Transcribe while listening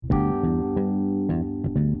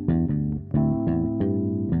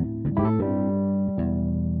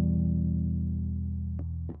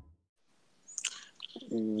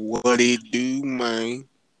it do, man?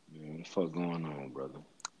 Man, what the fuck going on, brother?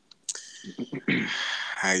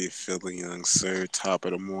 How you feeling, young sir? Top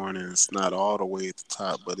of the morning. It's not all the way at the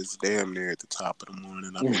top, but it's damn near at the top of the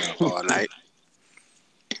morning. I've been up all night.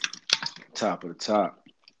 Top of the top.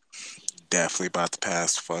 Definitely about to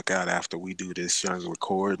pass the fuck out after we do this young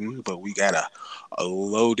recording, but we got a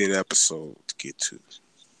loaded episode to get to.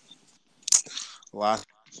 Lots,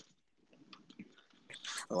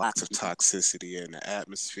 lots of toxicity in the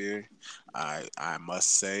atmosphere. I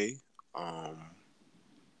must say, um,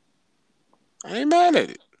 I ain't mad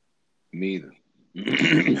at it. Neither. I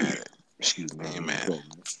ain't mad at it. Excuse me. I ain't You mad at go,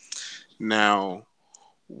 it. Now,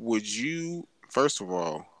 would you? First of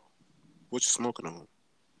all, what you smoking on? man.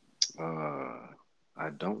 I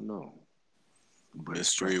don't know, but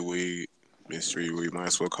it's Mystery fresh. weed. Mystery weed. Might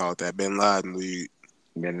as well call it that Bin Laden weed.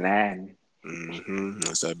 Bin Laden.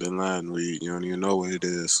 That's that Bin Laden weed. You don't even know what it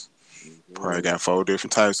is. Probably Mhm. got four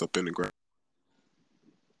different types up in the ground.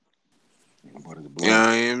 But it's Yeah, blowing.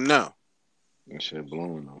 I am now. That shit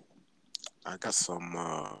blowing though. I got some.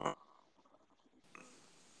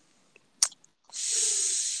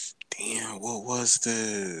 Damn, what was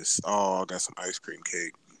this? Oh, I got some ice cream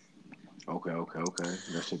cake. Okay.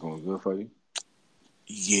 That shit going good for you?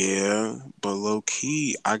 Yeah, but low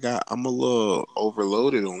key, I'm a little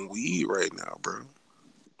overloaded on weed right now, bro.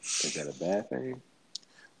 Is that a bad thing?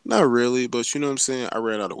 Not really, but you know what I'm saying? I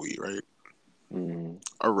ran out of weed, right? Mm-hmm.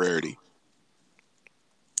 A rarity.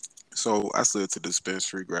 So I slid to the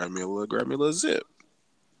dispensary, grab me a little zip.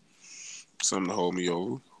 Something to hold me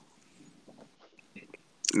over.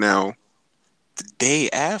 Now, the day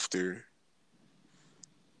after,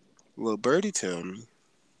 little birdie tell me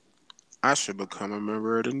I should become a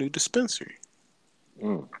member of the new dispensary.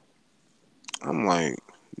 Mm. I'm like,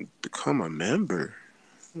 become a member?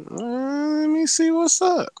 Let me see what's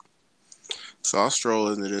up. So I stroll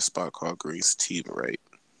into this spot called Green Sativa, right?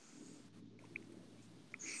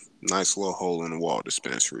 Nice little hole in the wall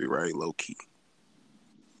dispensary, right? Low key.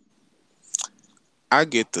 I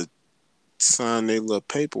get to sign their little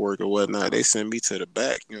paperwork or whatnot. They send me to the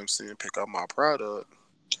back, you know what I'm saying? Pick up my product.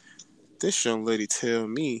 This young lady tell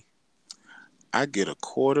me I get a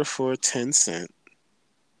quarter for 10 cents.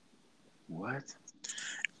 What?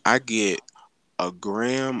 I get a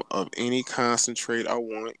gram of any concentrate I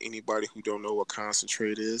want. Anybody who don't know what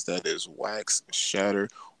concentrate is, that is wax, shatter,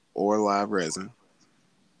 or live resin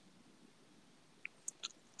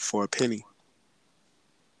for a penny.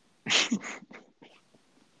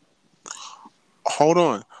 Hold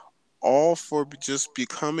on. All for just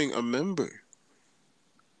becoming a member.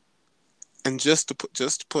 And just to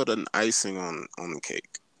put an icing on the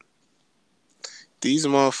cake. These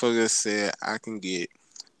motherfuckers said I can get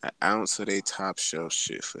an ounce of their top shelf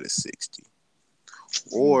shit for the 60.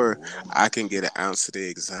 Or I can get an ounce of the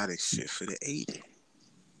exotic shit for the 80.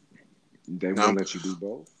 They Now won't let you do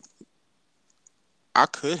both. I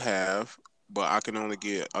could have, but I can only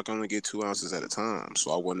get 2 ounces at a time.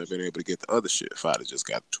 So I wouldn't have been able to get the other shit if I'd have just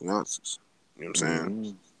got 2 ounces. You know what I'm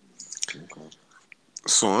saying? Mm-hmm. Okay.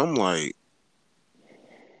 So I'm like,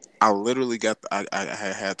 I literally got I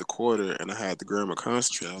had the quarter and I had the gram of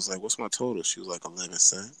concentrate. I was like, what's my total? She was like 11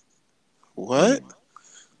 cents. What?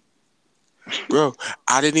 Mm. Bro,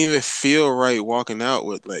 I didn't even feel right walking out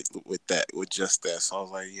with just that. So I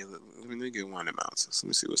was like, yeah, let me get one of them ounces. Let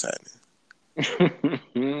me see what's happening.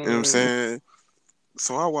 You know what I'm saying?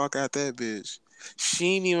 So I walk out that bitch.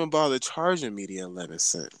 She ain't even bother charging me the 11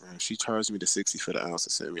 cent, man. She charged me the 60 for the ounce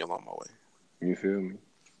and sent me along my way. You feel me?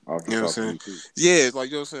 Off You the know what I'm top saying? 22. Yeah, it's like,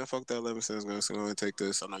 you know what I'm saying? Fuck that 11 cents, gonna go and take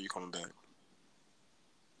this. I know you coming back.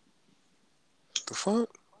 The fuck?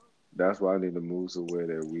 That's why I need to move to where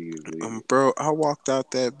that weed is legal. Bro, I walked out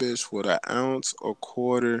that bitch with an ounce, a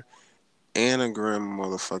quarter, and a gram of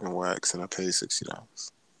motherfucking wax, and I paid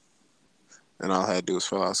 $60. And all I had to do was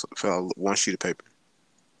fill out one sheet of paper.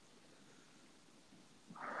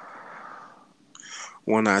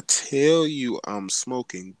 When I tell you I'm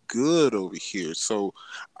smoking good over here, so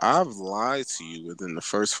I've lied to you within the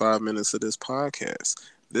first 5 minutes of this podcast.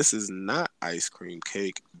 This is not ice cream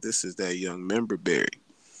cake. This is that young member berry.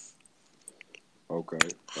 Okay.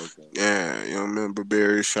 Okay. Yeah, young member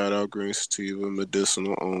berry. Shout out Green Sativa,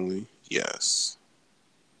 medicinal only. Yes.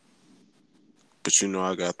 But you know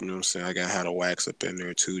I got, you know what I'm saying, I got had a wax up in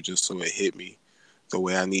there too, just so it hit me the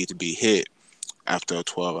way I need to be hit after a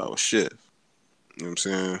 12-hour shift. You know what I'm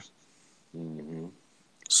saying? Mm-hmm.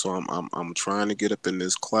 So I'm trying to get up in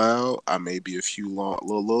this cloud. I may be a few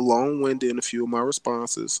little long winded in a few of my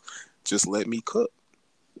responses. Just let me cook.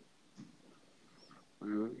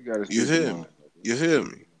 You gotta You speak your hear me? mind. You hear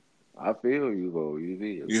Speak me? your mind. I feel you, though. You feel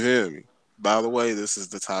You me? hear me? By the way, this is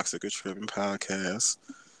the Toxic or Trippin podcast.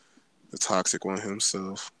 The toxic one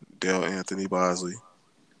himself, Dale Anthony Bosley,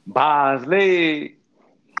 Bosley.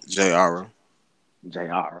 J.R.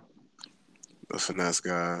 JR. the finesse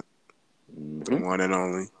guy, the Mm-hmm. one and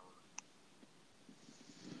only.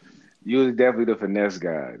 You was definitely the finesse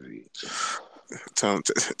guy, G. Tell him,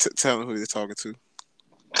 tell him who they're talking to.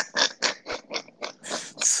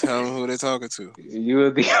 Tell him who they're talking to. You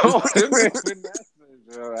was the ultimate finesse,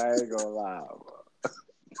 bro. I ain't gonna lie, bro.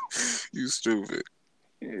 You stupid.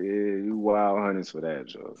 Yeah, you wild hunters for that,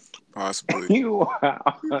 Joe. Possibly. You wild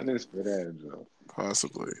hunters for that, Joe.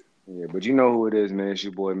 Possibly. Yeah, but you know who it is, man. It's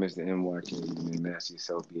your boy, Mr. NYK. Man, master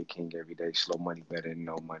yourself, be a king every day. Slow money better than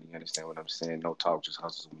no money. You understand what I'm saying? No talk, just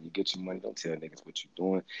hustle. When you get your money, don't tell niggas what you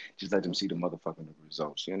doing. Just let them see the motherfucking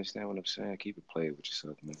results. You understand what I'm saying? Keep it playing with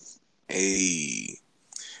yourself, man. Hey.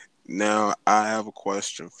 Now I have a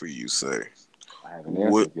question for you, sir. I have an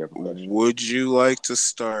answer Would if you have a question. would you like to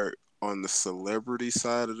start on the celebrity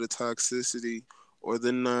side of the toxicity or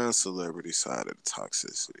the non-celebrity side of the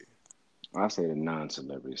toxicity? I say the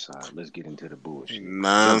non-celebrity side. Let's get into the bullshit. Jump right in.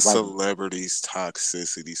 Non-celebrities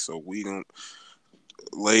toxicity. So we don't,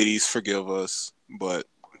 ladies, forgive us, but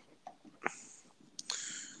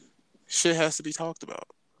shit has to be talked about.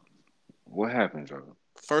 What happened, Joe?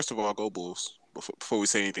 First of all, go Bulls. Before we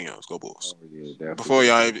say anything else, go Bulls. Oh yeah, definitely Before go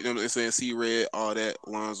y'all, Bulls. you know what I'm saying, see red, all that,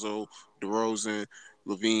 Lonzo, DeRozan,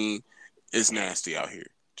 Levine, it's nasty out here.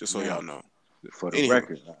 Just so y'all Now, know. for the Anywho,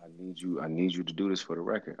 record, I need you to do this for the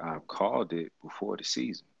record. I've called it before the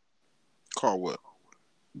season. Carl what?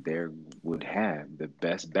 There would have the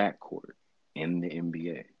best backcourt in the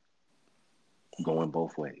NBA going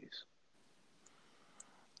both ways.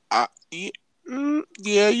 I yeah,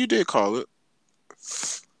 yeah, you did call it.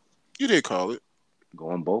 You did call it.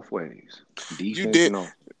 Going both ways. You Defense did. and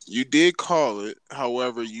offense. You did call it.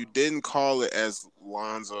 However, you didn't call it as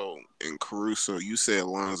Lonzo and Caruso. You said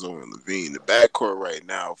Lonzo and Levine. The backcourt right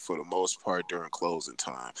now, for the most part, during closing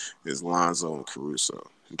time, is Lonzo and Caruso.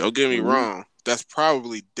 Don't get me When you wrong. That's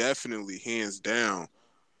probably, definitely, hands down,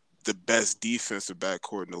 the best defensive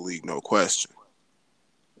backcourt in the league, no question.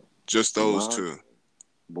 Just those Lon, two.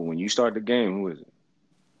 but when you start the game, who is it?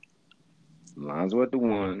 Lonzo at the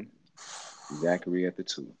one, Zachary at the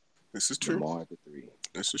two, This is true. Lamar at the three.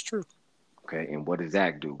 This is true. Okay, and what does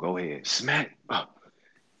Zach do? Go ahead, smack. Oh,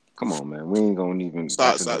 come on, man. We ain't gonna even.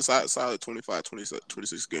 Solid, That's solid, enough. solid, solid 25, 26,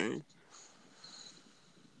 26 game.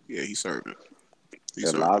 Yeah, he's serving. He's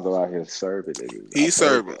That serving. Lonzo out here serving niggas. I He's told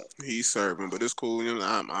serving. you. He's serving, but it's cool. You know,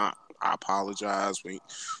 I apologize.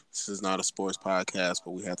 This is not a sports podcast,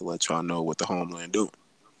 but we have to let y'all know what the homeland doing.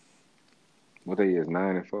 What they is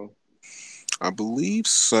 9-4. I believe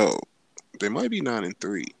so. They might be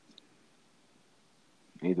 9-3.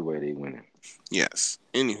 Either way, they winning. Yes.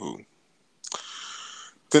 Anywho,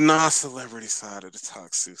 the non-celebrity side of the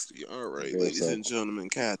toxicity. All right, Very ladies and selfish. gentlemen.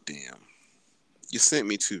 Goddamn, you sent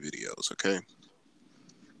me two videos. Okay,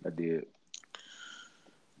 I did.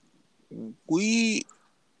 we.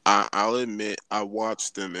 I'll admit I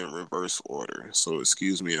watched them in reverse order, so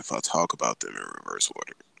excuse me if I talk about them in reverse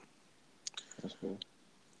order. That's fair.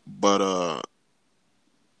 But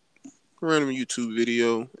random YouTube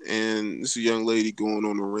video, and this young lady going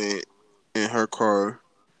on a rant in her car,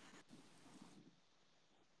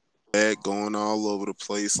 going all over the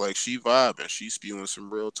place, like she vibing, she spewing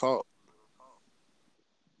some real talk.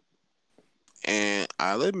 And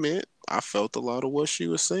I'll admit, I felt a lot of what she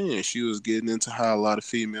was saying. She was getting into how a lot of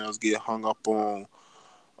females get hung up on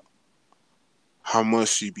how much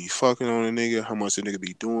she be fucking on a nigga, how much a nigga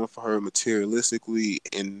be doing for her materialistically,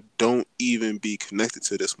 and don't even be connected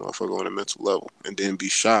to this motherfucker on a mental level, and then be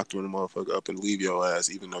shocked when the motherfucker up and leave your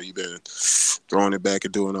ass, even though you been throwing it back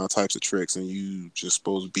and doing all types of tricks, and you just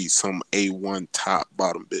supposed to be some A1 top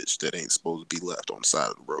bottom bitch that ain't supposed to be left on the side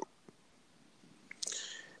of the road.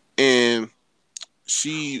 And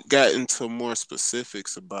she got into more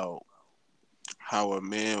specifics about how a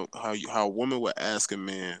man, how a woman would ask a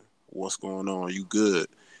man, "What's going on? Are you good?"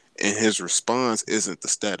 And his response isn't the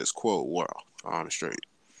status quo. Well, I'm straight.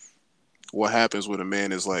 What happens when a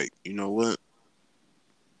man is like, you know what?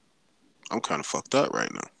 I'm kind of fucked up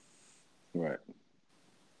right now. Right.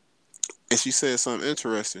 And she said something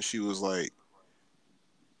interesting. She was like,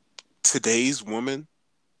 today's woman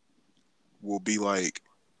will be like,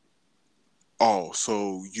 oh,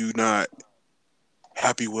 so you not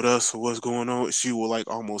happy with us or what's going on? She will like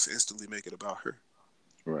almost instantly make it about her.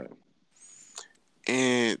 Right.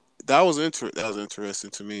 And that was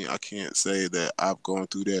interesting to me. I can't say that I've gone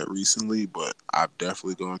through that recently, but I've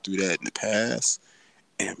definitely gone through that in the past.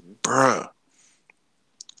 And Hmm. bruh,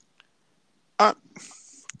 I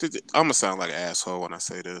I'm gonna sound like an asshole when I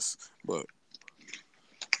say this, but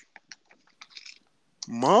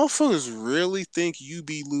motherfuckers really think you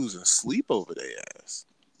be losing sleep over their ass.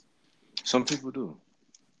 Some people do.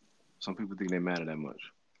 Some people think they matter that much.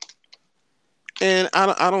 And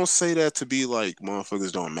I don't say that to be like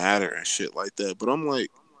motherfuckers don't matter and shit like that, but I'm like,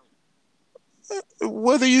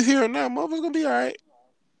 whether you hear or not, motherfuckers gonna be all right.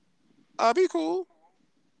 I'll be cool.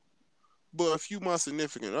 But if you my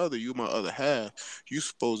significant other, you my other half, you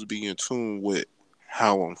supposed to be in tune with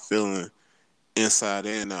how I'm feeling inside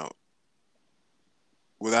and out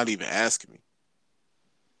without even asking me.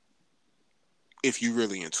 If you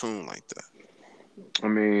really in tune like that. I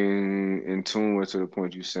mean, in tune with to the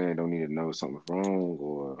point you saying don't need to know something's wrong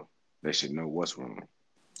or they should know what's wrong.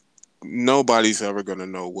 Nobody's ever gonna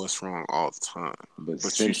know what's wrong all the time. But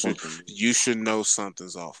But you since should something you should know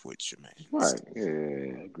something's off with your mans. right, yeah, yeah,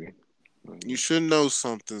 yeah, I agree. I You agree. should know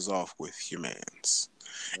something's off with your mans.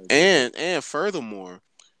 I agree. And furthermore,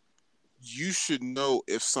 you should know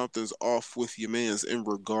if something's off with your man's in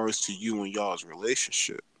regards to you and y'all's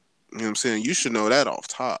relationship. You know what I'm saying? You should know that off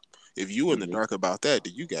top. If you in the Agree. dark about that,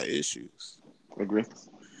 then you got issues. Agree.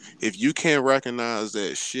 If you can't recognize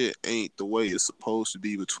that shit ain't the way it's supposed to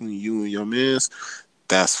be between you and your man's,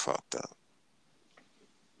 that's fucked up.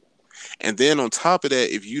 And then on top of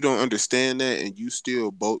that, if you don't understand that and you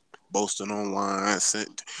still boasting online,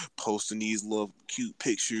 posting these little cute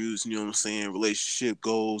pictures, you know what I'm saying, relationship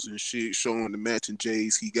goals and shit, showing the matching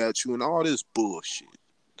J's he got you and all this bullshit.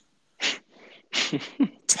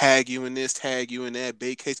 Tag you in this, tag you in that,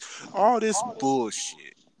 bait case, all this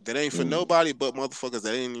bullshit that ain't for Mm. nobody but motherfuckers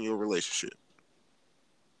that ain't in your relationship.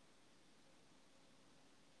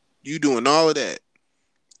 You doing all of that,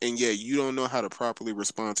 and yet you don't know how to properly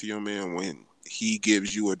respond to your man when he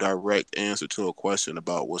gives you a direct answer to a question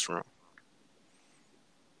about what's wrong.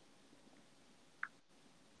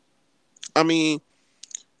 I mean,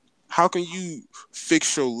 how can you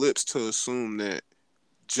fix your lips to assume that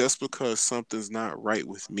just because something's not right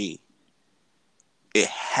with me, it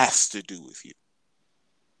has to do with you?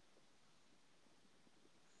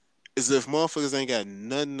 As if motherfuckers ain't got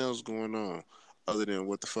nothing else going on other than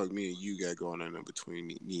what the fuck me and you got going on in between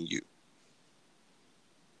me and you.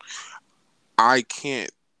 I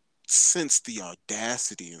can't sense the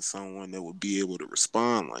audacity in someone that would be able to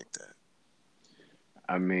respond like that.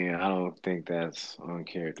 I mean, I don't think that's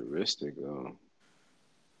uncharacteristic though.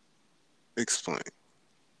 Explain.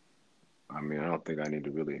 I mean, I don't think I need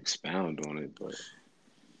to really expound on it, but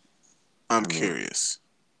I'm I mean, curious.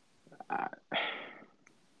 I,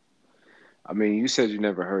 I mean, you said you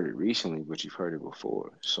never heard it recently, but you've heard it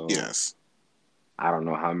before. So Yes. I don't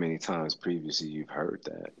know how many times previously you've heard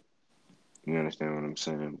that. You understand what I'm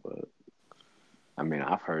saying? But I mean,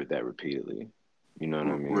 I've heard that repeatedly. You know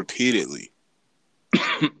what I mean? Repeatedly.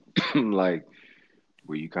 Like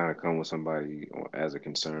where you kind of come with somebody as a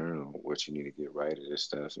concern or what you need to get right or this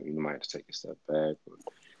stuff, so you might have to take a step back, or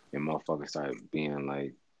and motherfuckers start being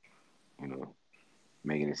like, you know,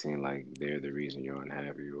 making it seem like they're the reason you're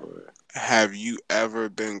unhappy, or Have you ever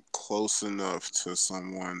been close enough to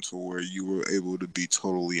someone to where you were able to be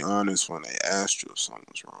totally honest when they asked you if something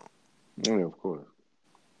was wrong? yeah, of course,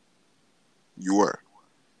 You were.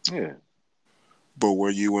 yeah, But were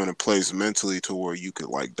you in a place mentally to where you could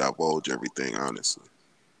like divulge everything honestly?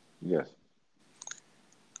 yes,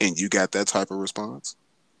 And you got that type of response?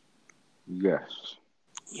 yes,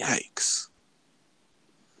 Yikes.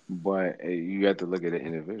 but you have to look at the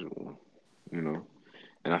individual, you know,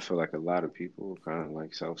 and I feel like a lot of people are kind of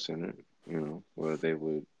like self-centered, you know, where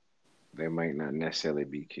they might not necessarily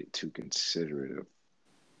be too considerate of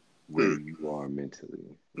where Mm, you are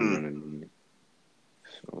mentally, you know mm. what I mean?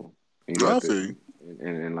 So you I have to, feel you.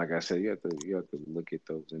 and like I said, you have to look at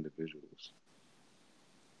those individuals.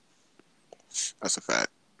 That's a fact.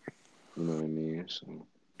 You know what I mean? So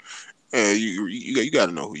Yeah, you got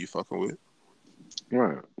to know who you fucking with.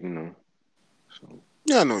 right, you know. So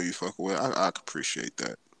Yeah, I know who you fucking with. I can appreciate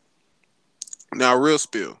that. Now, real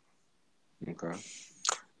spill. okay,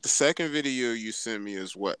 The second video you sent me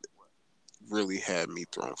is what really had me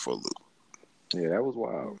thrown for a loop. yeah, that was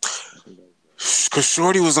wild. I think that was Cause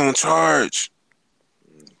Shorty was on charge.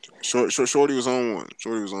 wild. Shorty was on one.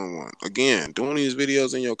 Shorty was on one. Again, doing these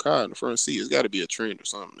videos in your car in the front seat, it's got to be a trend or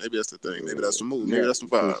something. Maybe that's the thing. Maybe that's Yeah, the move. Maybe yeah. that's the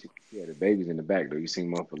You seen vibe. the babies in the back though. You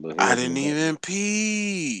seen them for little I heads in the didn't back. even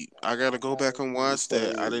pee. I gotta go back and Very watch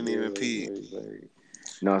that. I crazy, didn't even very, pee. very, very.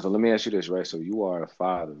 No, so let me ask you this, right? So you are a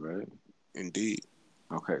father, right? Indeed.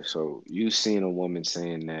 Okay, so you seen a woman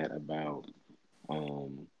saying that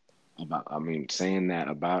um I mean saying that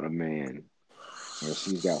about a man and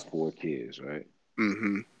she's got 4 kids, right?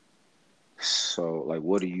 Mm-hmm. So, like,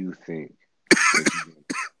 what do you think that you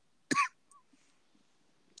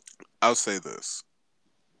I'll say this.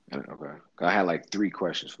 Okay. I had like three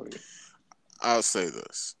questions for you. I'll say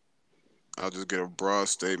this. I'll just get a broad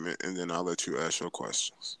statement and then I'll let you ask your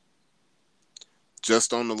questions.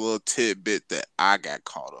 Just on the little tidbit that I got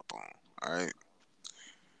caught up on. All right.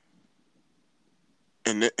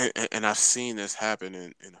 And I've seen this happen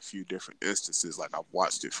in a few different instances. Like I've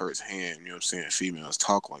watched it firsthand, you know what I'm saying? Females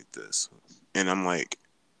talk like this. And I'm like,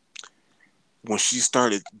 when she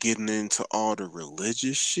started getting into all the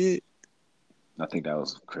religious shit I think that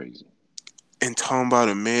was crazy. and talking about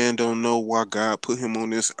a man don't know why God put him on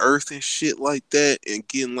this earth and shit like that and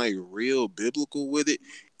getting like real biblical with it,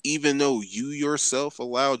 even though you yourself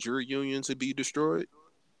allowed your union to be destroyed.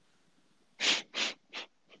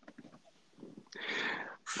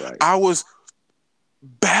 Right. I was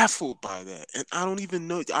baffled by that. And I don't even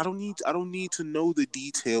know I don't need to know the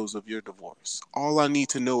details of your divorce. All I need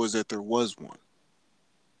to know is that there was one.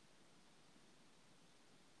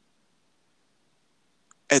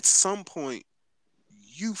 At some point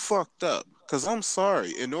you fucked up. Cause I'm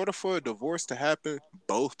sorry, in order for a divorce to happen,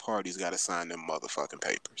 both parties gotta sign them motherfucking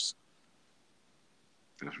papers.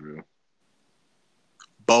 That's real.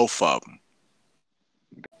 Both of them.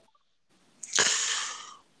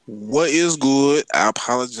 What is good? I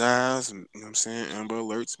apologize. You know what I'm saying? Amber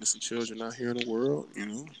alerts, missing children out here in the world. You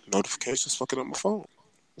know, notifications fucking up my phone.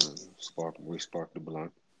 We sparked the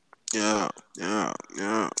blunt. Yeah,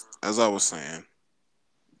 yeah. As I was saying,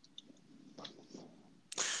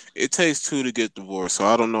 it takes two to get divorced. So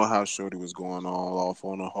I don't know how Shorty was going all off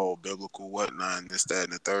on the whole biblical whatnot and this, that,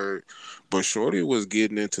 and the third. But Shorty was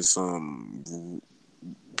getting into some.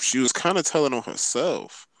 She was kind of telling on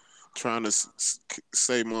herself, trying to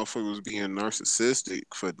say motherfucker was being narcissistic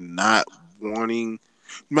for not wanting.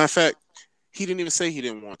 Matter of fact, he didn't even say he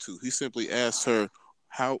didn't want to. He simply asked her,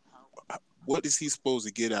 "How? What is he supposed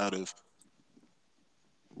to get out of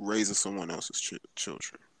raising someone else's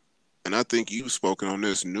children?" And I think you've spoken on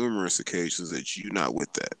this numerous occasions that you not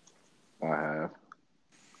with that. I have.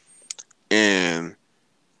 And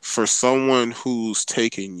for someone who's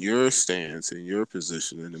taking your stance and your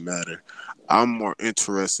position in the matter, I'm more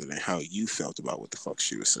interested in how you felt about what the fuck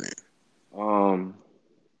she was saying. Um,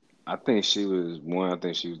 I think she was one. I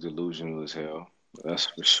think she was delusional as hell. That's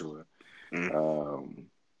for sure. Mm. Um,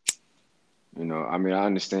 I mean, I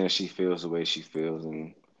understand she feels the way she feels,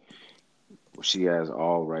 and she has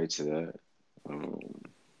all right to that. Um,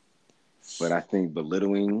 but I think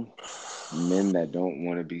belittling men that don't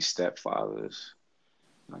want to be stepfathers,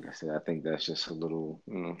 like I said, I think that's just a little.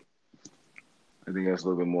 I think that's a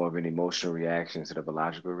little bit more of an emotional reaction instead of a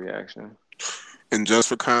logical reaction. And just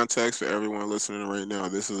for context, for everyone listening right now,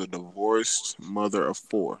 this is a divorced mother of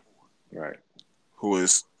four Right. who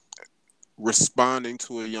is responding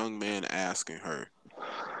to a young man asking her,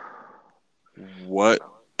 "What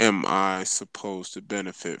am I supposed to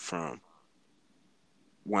benefit from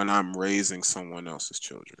when I'm raising someone else's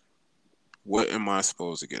children? What am I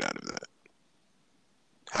supposed to get out of that?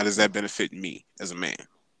 How does that benefit me as a man?"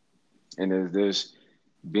 And there's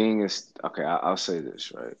being a okay. I'll say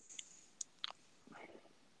this right.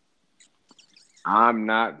 I'm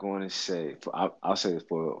not going to say. I'll say this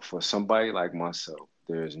for somebody like myself.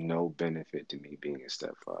 There is no benefit to me being a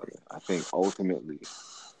stepfather. I think ultimately,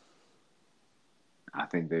 I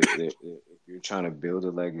think that if you're trying to build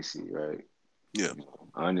a legacy, right? Yeah,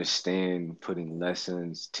 I understand putting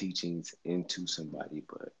lessons, teachings into somebody,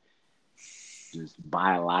 but just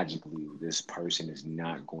biologically, this person is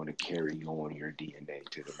not going to carry on your DNA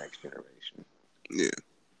to the next generation. yeah,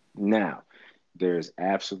 Now, there's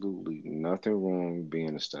absolutely nothing wrong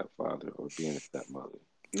being a stepfather or being a stepmother.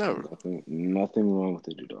 never. Nothing wrong with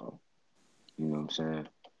it at all. You know what I'm saying?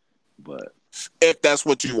 But If that's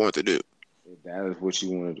what you want to do, if that is what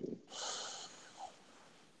you want to do,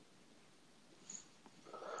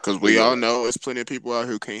 because but we all yeah, know there's plenty of people out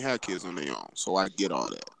here who can't have kids on their own. So I get all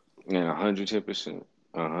that. and 110%,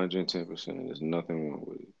 110%, there's nothing wrong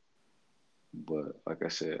with it. But like I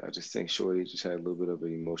said, I just think Shorty just had a little bit of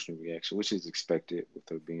an emotional reaction, which is expected with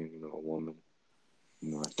her being, a woman.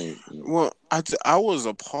 I think, Well, I was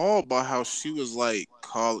appalled by how she was like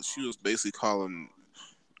she was basically calling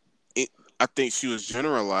it. I think she was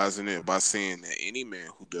generalizing it by saying that any man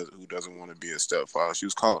who doesn't want to be a stepfather, she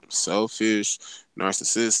was calling him selfish,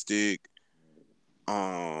 narcissistic,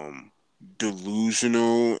 um,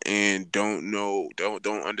 delusional, and don't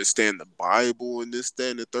understand the Bible and this, that,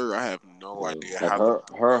 and the third. I have no idea like how the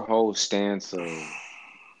her whole stance of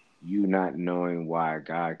you not knowing why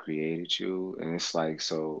God created you, and it's like,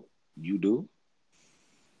 so you do.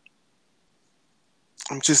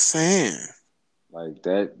 I'm just saying. Like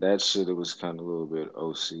that shit, it was kind of a little bit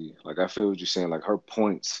OC. Like I feel what you're saying. Like her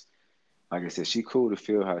points, like I said, she cool to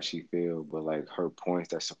feel how she feel, but like her points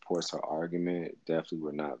that supports her argument definitely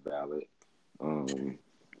were not valid. Um,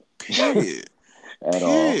 Period. at Period.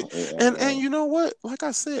 all, at And all. you know what? Like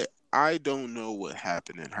I said, I don't know what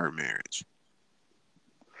happened in her marriage.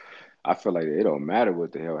 I feel like it don't matter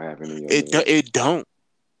what the hell happened in your It marriage. it don't.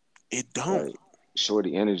 It don't. Like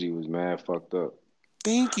Shorty energy was mad fucked up.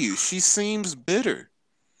 Thank you. She seems bitter.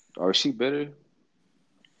 Or is she bitter?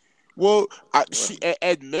 Well, What?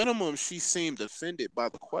 at minimum she seemed offended by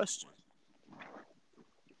the question.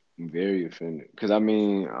 I'm very offended. Cause I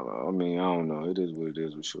mean, I don't know. It is what it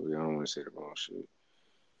is with Shorty. I don't want to say the wrong shit.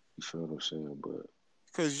 You feel what I'm saying? But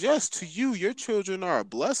Because yes, to you, your children are a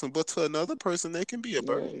blessing, but to another person, they can be a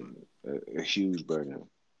burden. man, a huge burden.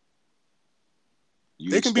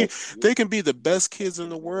 You They can be expect they can be the best kids in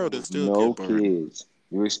the world and with still no get burned. kids.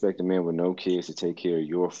 You expect a man with no kids to take care of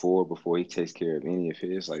your four before he takes care of any of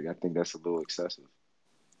his. Like I think that's a little excessive.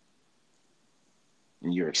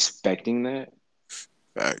 And you're expecting that.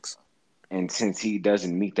 Facts. And since he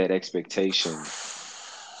doesn't meet that expectation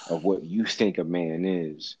of what you think a man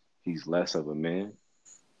is, he's less of a man.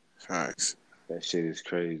 Facts. That shit is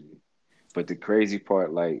crazy. But the crazy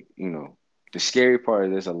part, like, the scary part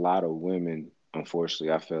is there's a lot of women,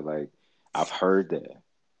 unfortunately, I feel like I've heard that.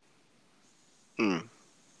 Mm,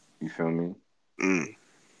 You feel me? mm.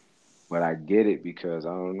 But I get it because I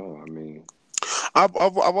don't know. I mean, I've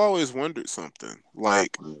always wondered something.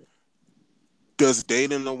 Like, yeah, does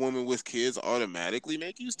dating a woman with kids automatically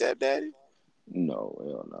make you stepdaddy? no,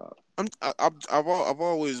 hell no. I've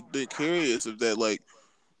always been curious of that. Like,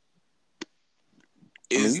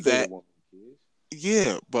 I mean, you is date a that woman with kids.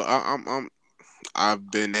 yeah? But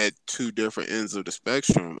I've been at two different ends of the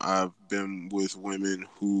spectrum. I've been with women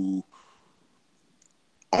who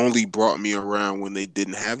only brought me around when they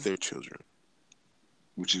didn't have their children.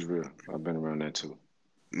 Which is real. I've been around that too.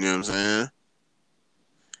 You know what I'm saying?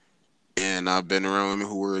 And I've been around women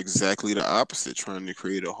who were exactly the opposite, trying to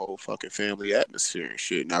create a whole fucking family atmosphere and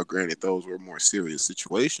shit. Now, granted, those were more serious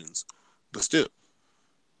situations, but still.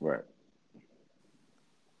 Right.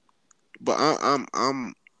 But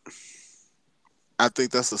I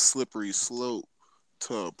think that's a slippery slope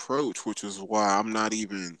to approach, which is why I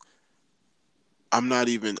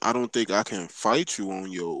don't think I can fight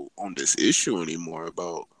you on this issue anymore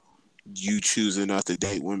about you choosing not to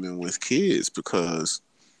date women with kids because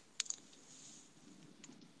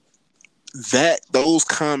that those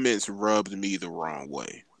comments rubbed me the wrong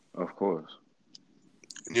way. Of course.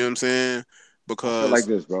 You know what I'm saying? I feel like Because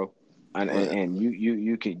this, bro. And go ahead.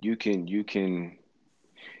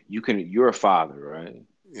 you're a father, right?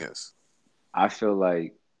 Yes. I feel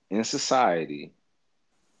like in society,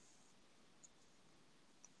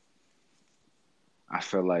 I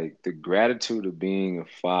feel like the gratitude of being a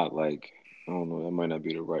father, like, I don't know, that might not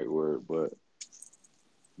be the right word, but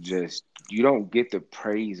just you don't get the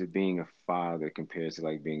praise of being a father compared to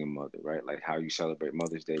like being a mother, right? Like how you celebrate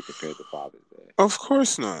Mother's Day compared to Father's Day. Of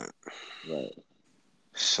course not. Right.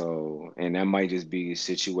 So, and that might just be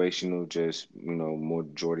situational, just, more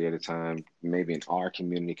majority of the time, maybe in our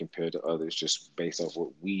community compared to others, just based off what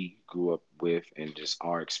we grew up with and just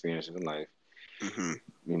our experiences in life. Mhm.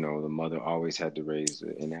 The mother always had to raise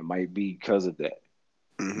it, and that might be because of that.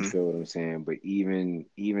 You Mhm. feel what I'm saying? But even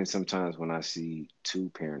sometimes when I see two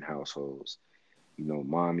parent households,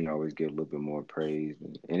 mommy always get a little bit more praise,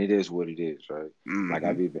 and it is what it is, right? Like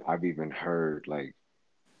Mhm. I've even heard like,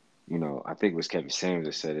 I think it was Kevin Samuels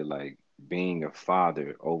that said it, like being a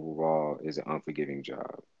father overall is an unforgiving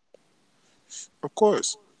job. Of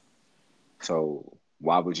course. So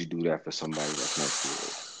why would you do that for somebody that's no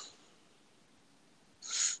kid?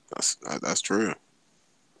 That's true.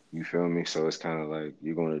 You feel me? So it's kind of like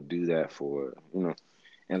you're gonna do that for,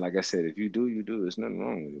 and like I said, if you do, you do. There's nothing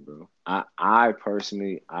wrong with it, bro. I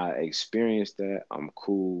personally, I experienced that. I'm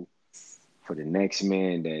cool for the next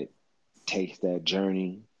man that takes that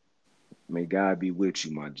journey. May God be with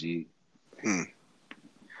you, my G. Mm.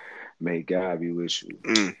 May God be with you.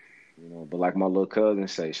 Mm. But like my little cousin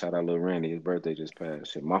say, shout out little Randy, his birthday just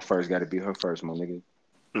passed. Shit, my first got to be her first, my nigga.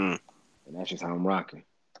 Mm. And that's just how I'm rocking.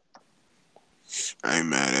 I ain't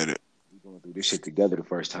mad at it. We going through this shit together the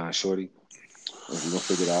first time, shorty. And we gonna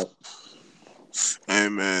figure it out. I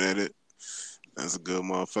ain't mad at it. That's a good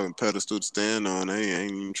motherfucking pedestal to stand on. I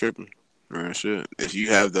ain't even tripping. Real shit. If you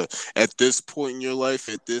have at this point in your life,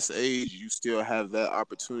 at this age, you still have that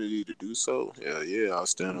opportunity to do so. Hell yeah, I'll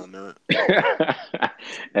stand on that.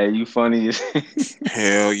 Hey, you funny as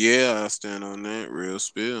Hell yeah, I'll stand on that. Real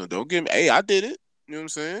spill. Don't get me. Hey, I did it. You know what I'm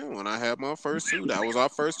saying? When I had my first two, that was our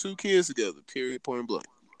first two kids together. Period. Point blank.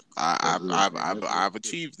 That's good, man. That's I've good.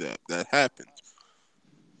 achieved that. That happened.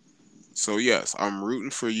 So yes, I'm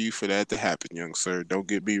rooting for you for that to happen, young sir. Don't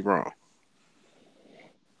get me wrong.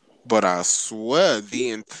 But I swear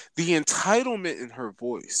the entitlement in her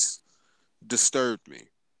voice disturbed me.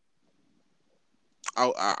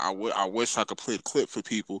 I wish I could play the clip for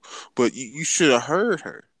people, but you should have heard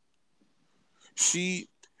her. She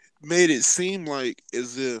made it seem like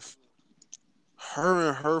as if her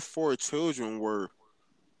and her four children were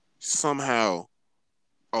somehow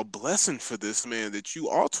a blessing for this man that you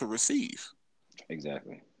ought to receive.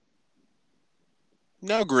 Exactly.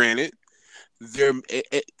 Now, granted, there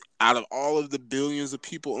out of all of the billions of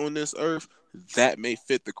people on this earth, that may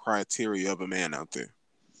fit the criteria of a man out there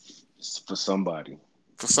For somebody.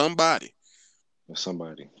 for somebody. For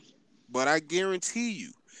somebody. But I guarantee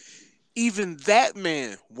you, even that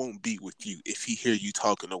man won't be with you if he hear you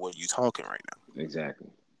talking the way you talking right now. Exactly.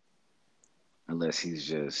 Unless he's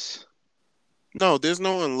just No, there's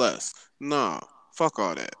no unless. Nah, fuck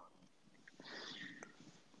all that.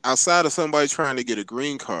 Outside of somebody trying to get a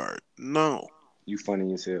green card, no. you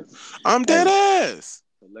funny as hell. I'm dead Hey, ass.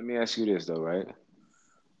 so let me ask you this though, right?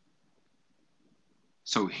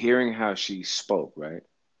 So hearing how she spoke, right?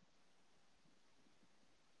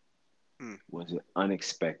 Hmm. Was it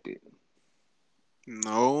unexpected?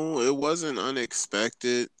 No, it wasn't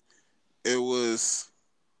unexpected. It was.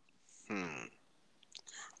 Hmm.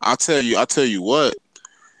 I'll tell you what.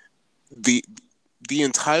 The the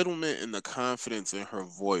entitlement and the confidence in her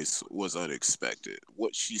voice was unexpected.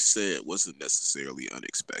 What she said wasn't necessarily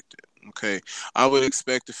unexpected. Okay, I would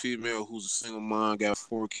expect a female who's a single mom, got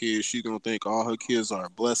four kids. She gonna think all her kids are a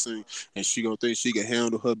blessing, and she gonna think she can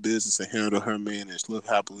handle her business and handle her man and live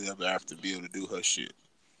happily ever after, be able to do her shit.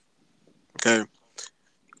 Okay,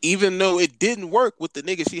 even though it didn't work with the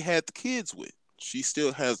nigga she had the kids with, she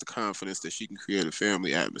still has the confidence that she can create a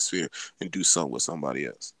family atmosphere and do something with somebody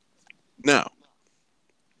else. Now,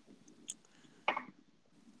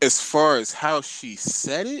 as far as how she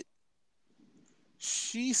said it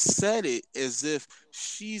as if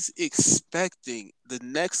she's expecting the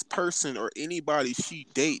next person or anybody she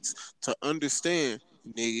dates to understand,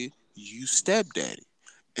 nigga, you stepdaddy.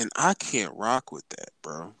 And I can't rock with that,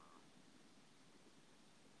 bro.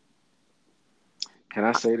 Can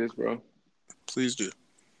I say this, bro? Please do.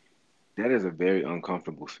 That is a very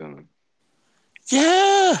uncomfortable feeling.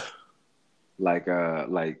 Yeah. Like I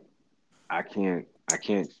can't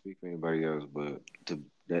speak for anybody else, but to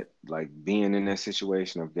that like being in that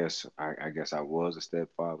situation, I guess I was a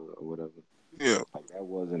stepfather or whatever. Yeah. Like that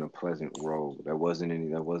wasn't a pleasant role. That wasn't, it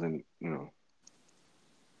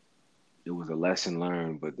was a lesson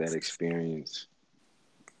learned, but that experience,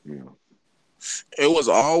 you know, It was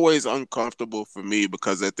always uncomfortable for me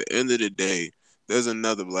because at the end of the day, there's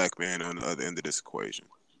another black man on the other end of this equation.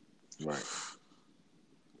 right.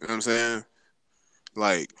 You know what I'm saying?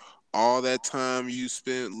 Like all that time you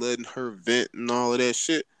spent letting her vent and all of that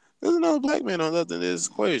shit, there's another black man on the other end of this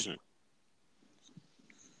equation.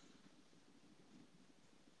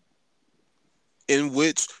 In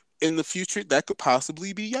which in the future that could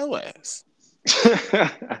possibly be your ass.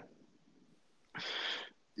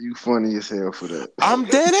 You funny as hell for that. I'm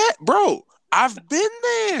dead at bro. I've been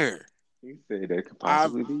there. You said that could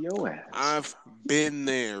I've possibly be your ass. I've been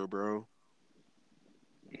there, bro.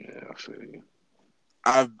 Yeah, I feel you.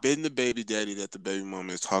 I've been the baby daddy that the baby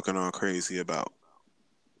mama is talking all crazy about.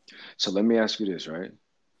 So let me ask you this, right?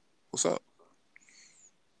 What's up?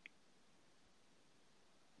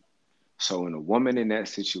 So in a woman in that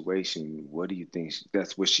situation, what do you think?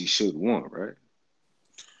 That's what she should want, right?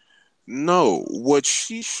 No, what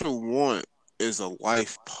she should want is a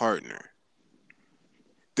life partner.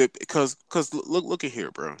 Because look at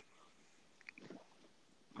here, bro.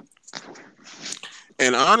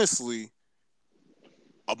 And honestly,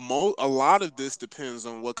 a lot of this depends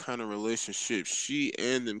on what kind of relationship she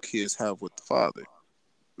and them kids have with the father.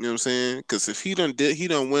 You know what I'm saying? Because if he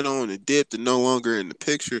done went on and dipped and no longer in the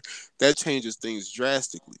picture, that changes things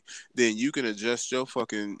drastically. Then you can adjust your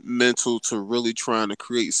fucking mental to really trying to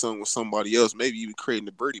create something with somebody else. Maybe even creating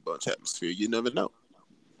a Birdie Bunch atmosphere. You never know.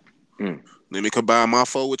 Mm, Let me combine my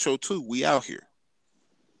four with your two. We out here.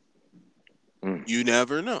 mm. You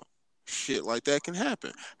never know. Shit like that can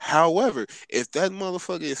happen. However, if that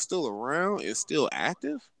motherfucker is still around and still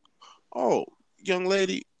active, oh, young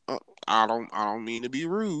lady, I don't mean to be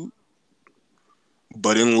rude,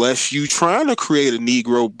 but unless you trying to create a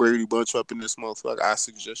Negro Brady Bunch up in this motherfucker, I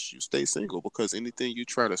suggest you stay single because anything you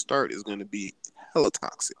try to start is going to be hella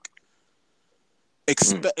toxic.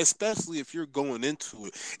 Mm. Especially if you're going into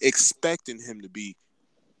it expecting him to be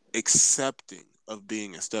accepting of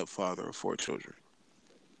being a stepfather of four children.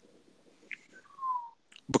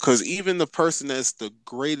 Because even the person that's the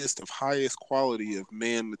greatest of highest quality of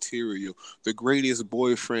man material, the greatest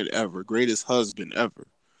boyfriend ever, greatest husband ever,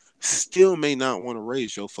 still may not want to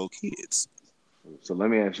raise your four kids. So let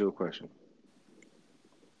me ask you a question.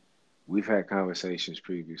 We've had conversations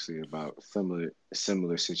previously about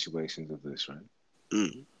similar situations of this, right?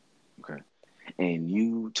 Mm. Okay. And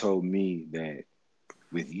you told me that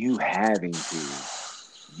with you having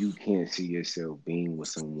kids, you can't see yourself being with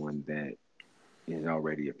someone that is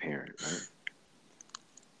already a parent, right?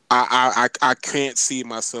 I can't see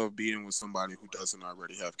myself being with somebody who doesn't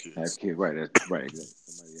already have Have kids. kids, right? That's right, exactly.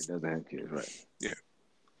 Somebody that doesn't have kids, right? Yeah.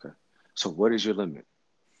 Okay. So what is your limit?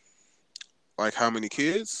 Like how many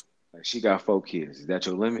kids? Like she got 4 kids. Is that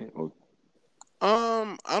your limit? Or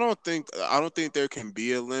I don't think there can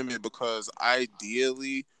be a limit because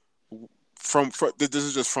ideally, from this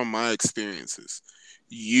is just from my experiences.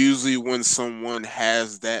 Usually, when someone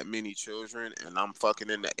has that many children, and I'm fucking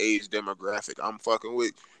in the age demographic I'm fucking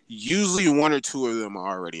with, usually one or two of them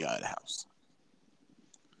are already out of the house.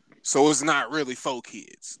 So it's not really four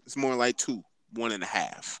kids. It's more like two, one and a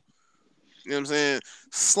half. You know what I'm saying?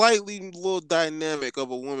 Slightly little dynamic of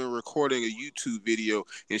a woman recording a YouTube video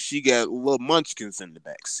and she got little munchkins in the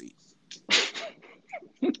back seat.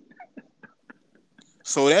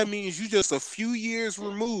 So that means you just a few years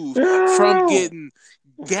removed from Ah! getting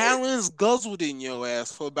gallons guzzled in your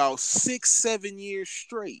ass for about 6, 7 years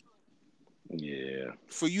straight. Yeah.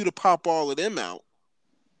 For you to pop all of them out,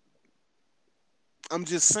 I'm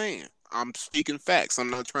just saying. I'm speaking facts. I'm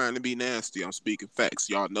not trying to be nasty. I'm speaking facts.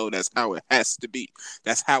 Y'all know that's how it has to be.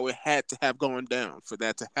 That's how it had to have gone down for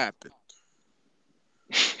that to happen.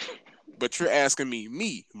 But you're asking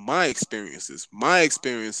me, my experiences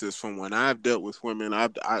from when I've dealt with women. I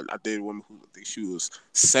dated a woman who I think she was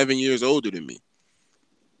 7 years older than me.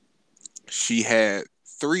 She had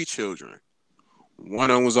three children.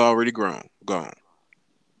 One of them was already gone.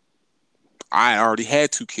 I already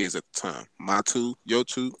had two kids at the time. My two, your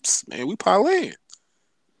two. Man, we parlaying.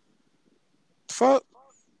 Fuck,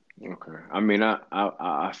 Okay. I mean,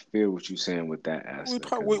 I feel what you're saying with that we aspect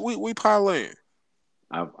par- because we parlaying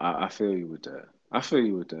I feel you with that. I feel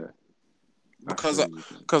you with that. I because feel you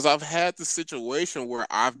with that. I've had the situation where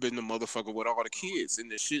I've been the motherfucker with all the kids,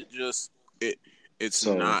 and the shit just it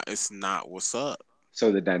So it's not what's up.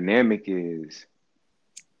 so the dynamic is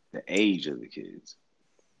the age of the kids.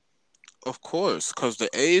 Of course, because the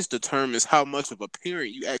age determines how much of a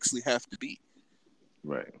parent you actually have to be,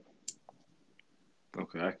 Right.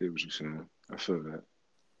 Okay, I get what you're saying. I feel that.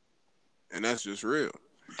 and that's just real.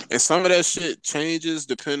 And some of that shit changes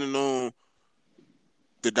depending on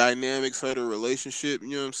the dynamics of the relationship. You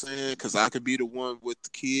know what I'm saying? Because I could be the one with the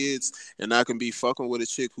kids, and I can be fucking with a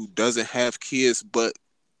chick who doesn't have kids, but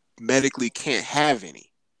medically can't have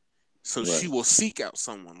any. So she Right. will seek out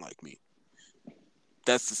someone like me.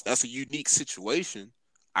 That's a unique situation.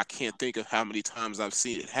 I can't think of how many times I've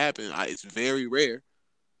seen it happen. It's very rare,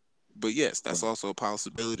 but yes, that's Right. also a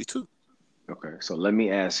possibility too. Okay. So let me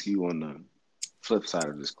ask you on the flip side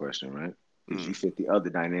of this question, right? Because Mm, you fit the other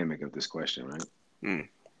dynamic of this question, right? mm.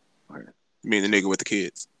 Okay. Me and the So nigga with the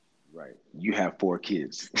kids. right, you have 4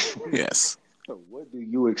 kids. Yes. So what do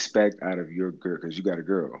you expect out of your girl? Because you got a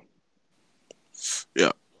girl.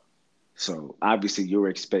 Yeah. So obviously your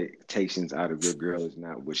expectations out of your girl is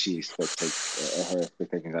not what she expects her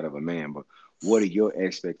expectations out of a man. But what are your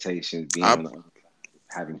expectations being I on the other side,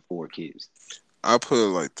 having 4 kids? I put it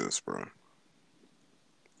like this, bro.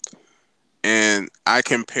 And I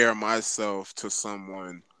compare myself to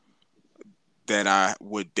someone that I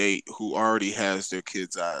would date who already has their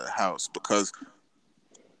kids out of the house because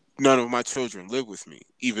none of my children live with me.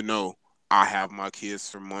 Even though I have my kids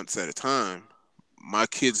for months at a time, my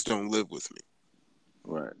kids don't live with me.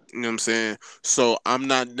 Right. You know what I'm saying? So I'm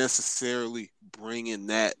not necessarily bringing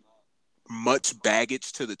that much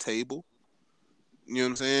baggage to the table. You know what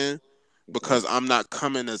I'm saying? Okay. Because I'm not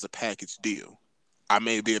coming as a package deal. I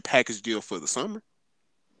may be a package deal for the summer.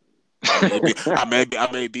 I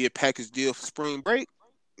may be a package deal for spring break.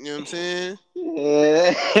 You know what I'm saying?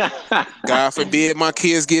 Yeah. God forbid my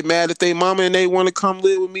kids get mad at their mama and they want to come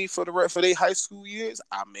live with me for the rest for their high school years.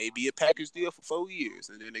 I may be a package deal for 4 years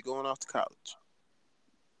and then they're going off to college.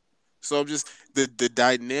 So I'm just the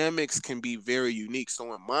dynamics can be very unique.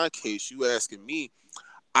 So in my case, you asking me,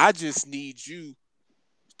 I just need you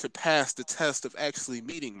to pass the test of actually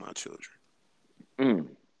meeting my children. Mm. You know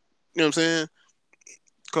what I'm saying?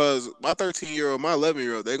 Because my 13-year old, my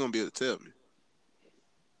 11-year old, they're gonna be able to tell me.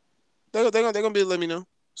 They're gonna be let me know as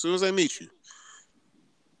soon as they meet you.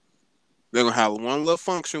 They're gonna have one little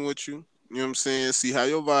function with you. You know what I'm saying? See how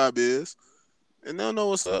your vibe is, and they'll know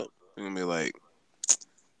what's up. They're gonna be like,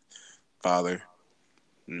 father,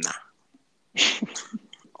 nah,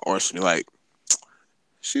 or she be like,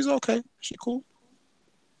 she's okay, she cool,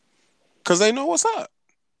 because they know what's up,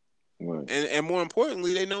 Right. and more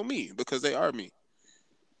importantly, they know me because they are me.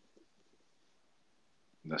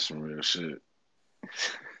 That's some real shit. You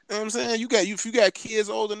know what I'm saying? If you got kids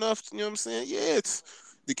old enough, you know what I'm saying? Yeah, it's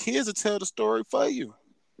the kids will tell the story for you.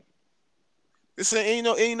 This ain't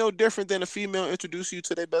no different than a female introduce you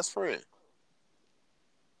to their best friend.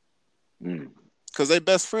 Mm. Cause their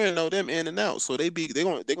best friend know them in and out. So they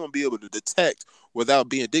gonna be able to detect without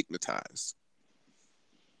being dignitized.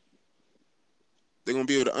 They're gonna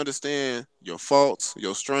be able to understand your faults,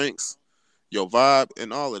 your strengths, your vibe,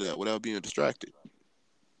 and all of that without being distracted.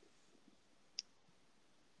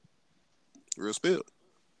 Real spill.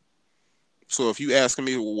 So if you asking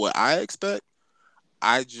me what I expect,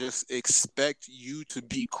 I just expect you to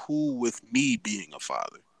be cool with me being a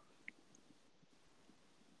father.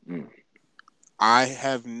 Mm. I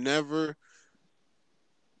have never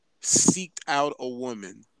seeked out a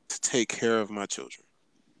woman to take care of my children.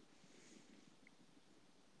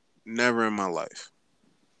 Never in my life.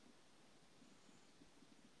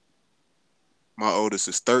 My oldest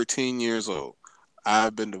is 13 years old.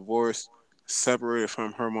 I've been divorced, separated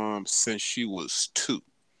from her mom since she was 2.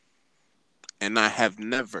 And I have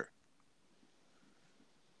never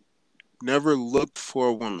looked for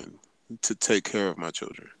a woman to take care of my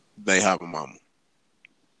children. They have a mama.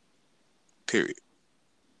 Period.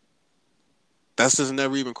 That's just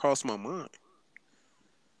never even crossed my mind.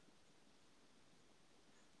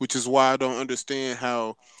 Which is why I don't understand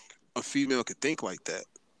how a female could think like that.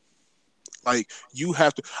 Like you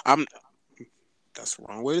have to. I'm. That's the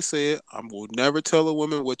wrong way to say it. I will never tell a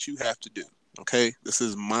woman what you have to do. Okay, this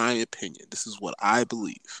is my opinion. This is what I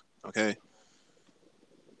believe. Okay,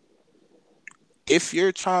 if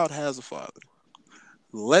your child has a father,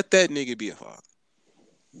 let that nigga be a father.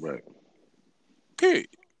 Right. Period.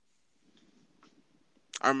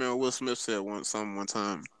 I remember Will Smith said one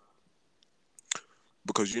time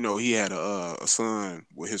because he had a son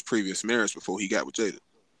with his previous marriage before he got with Jada,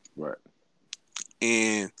 Right.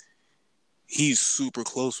 and he's super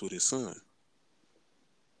close with his son.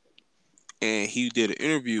 And he did an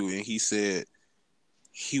interview and he said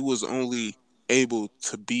he was only able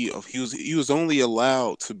to be of he was only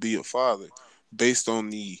allowed to be a father based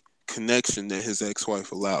on the connection that his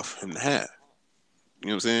ex-wife allowed for him to have. You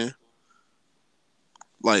know what I'm saying?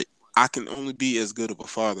 Like I can only be as good of a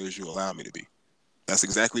father as you allow me to be. That's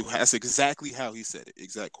exactly how he said it.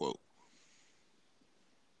 Exact quote.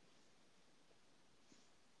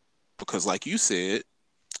 Because like you said,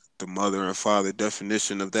 the mother and father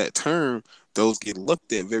definition of that term, those get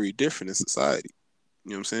looked at very different in society.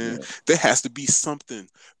 You know what I'm saying? Right. There has to be something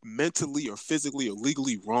mentally or physically or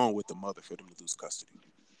legally wrong with the mother for them to lose custody.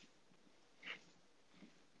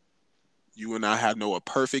 You and I have know a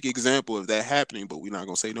perfect example of that happening, but we're not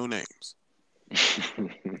gonna say no names.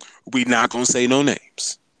 We're not gonna say no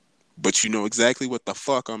names. But you know exactly what the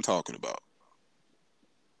fuck I'm talking about.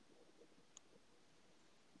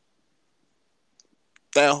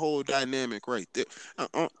 That whole dynamic right there.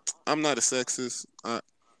 I'm not a sexist.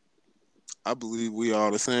 I believe we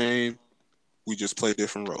all the same. We just play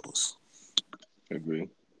different roles. Agree.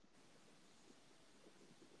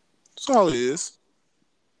 That's all it is.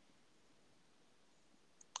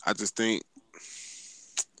 I just think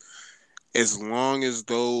as long as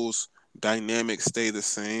those dynamics stay the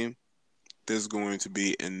same, there's going to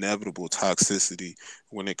be inevitable toxicity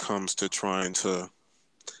when it comes to trying to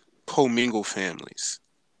commingle families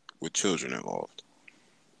with children involved.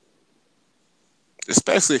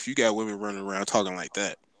 Especially if you got women running around talking like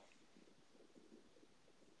that.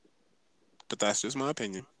 But that's just my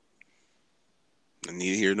opinion.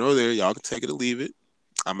 Neither here nor there. Y'all can take it or leave it.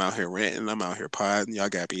 I'm out here ranting. I'm out here podding. Y'all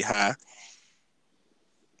got to be high,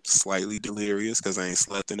 slightly delirious because I ain't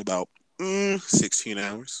slept in about 16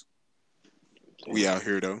 hours. We Damn. out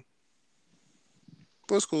here though.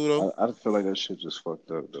 But it's cool though. I just feel like that shit just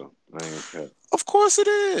fucked up though. I ain't gonna cap. Of course it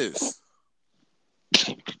is.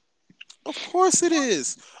 Of course it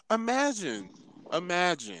is. Imagine,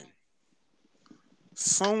 imagine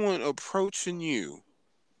someone approaching you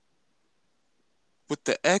with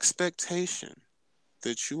the expectation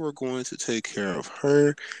that you are going to take care of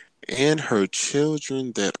her and her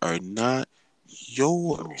children that are not Yours.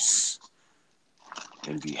 yours.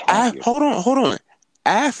 And be happy Hold about on, hold on.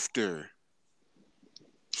 After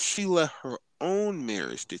she let her own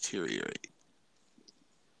marriage deteriorate,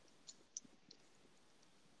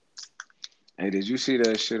 Hey, did you see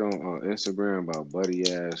that shit on Instagram about Buddy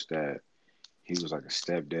ass that he was like a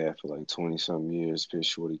stepdad for like 20 something years, put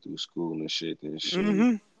Shorty through school and shit, then Shorty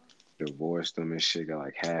Mm-hmm. divorced him and shit, got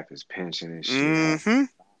like half his pension and shit, half Mm-hmm. his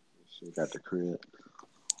shit got the crib.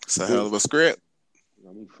 It's a hell of a script.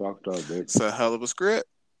 Got me fucked up, bitch. It's a hell of a script.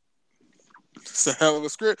 It's a hell of a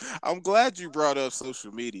script. I'm glad you brought up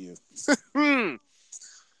social media. Hmm.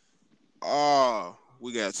 Oh,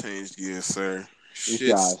 we got to change gears, sir. You try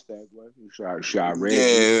to Shit's. segue. You try to red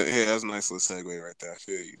gear. Yeah, yeah, that's a nice little segue right there. I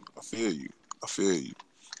feel you. I feel you. I feel you.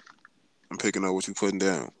 I'm picking up what you putting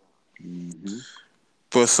down. Mm-hmm.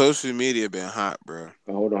 But social media been hot, bro.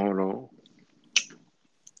 Hold on.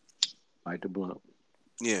 Light the blunt.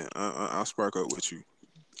 Yeah, I'll spark up with you.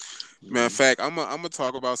 Matter of Mm-hmm. fact, I'm gonna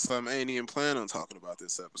talk about something I ain't even planning on talking about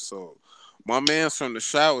this episode. My man's from the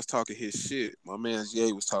shop was talking his shit. My man's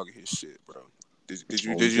Ye was talking his shit, bro. Did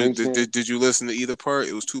you On did you drink did, champ, did, did you listen to either part?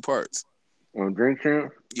 It was two parts. on drink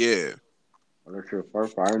champ. Yeah. Oh, that's your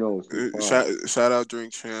first part. I know it was too far. Shout out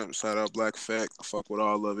Drink Champ. Shout out Black Fact. I fuck with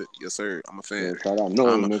all of it. Yes sir. I'm a fan. Yeah, shout out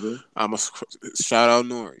Nori, I'm a nigga. I'm a shout out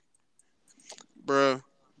Nori, bro.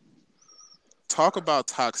 Talk about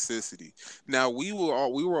toxicity. Now we were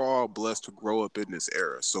all blessed to grow up in this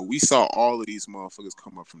era, so we saw all of these motherfuckers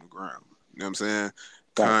come up from the ground. You know what I'm saying?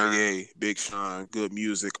 Facts. Kanye, Big Sean, good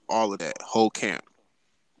music, all of that, whole camp.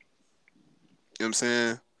 You know what I'm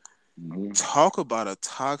saying? Mm-hmm. Talk about a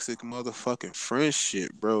toxic motherfucking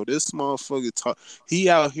friendship, bro. This motherfucker talk. He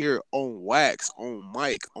out here on wax, on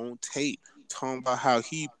mic, on tape, talking about how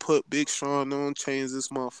he put Big Sean on, changed this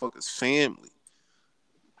motherfucker's family,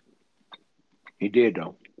 He did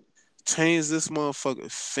though. changed this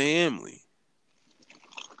motherfucker's family.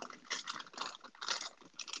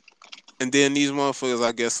 And then these motherfuckers,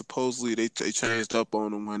 I guess, supposedly they changed up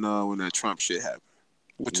on him when that Trump shit happened,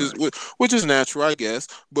 which is Right. which is natural, I guess.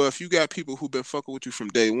 But if you got people who've been fucking with you from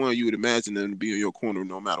day one, you would imagine them to be in your corner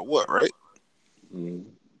no matter what, right? Mm-hmm.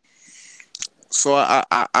 So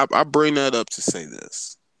I bring that up to say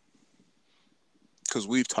this because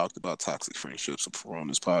we've talked about toxic friendships before on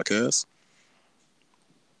this podcast.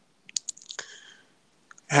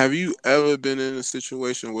 Have you ever been in a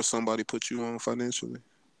situation where somebody put you on financially?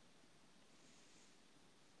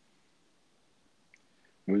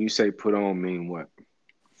 When you say put on, mean what?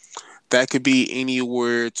 That could be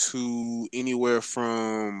anywhere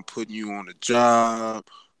from putting you on a job,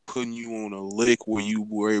 putting you on a lick where you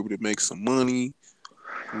were able to make some money,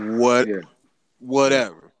 what Yeah. Yeah.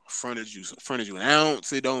 whatever. Fronted you an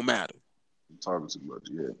ounce, it don't matter. I'm talking too much.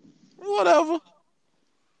 Yeah. Whatever.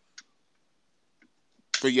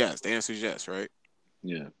 But yes, the answer is yes, right?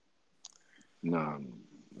 Yeah. Nah.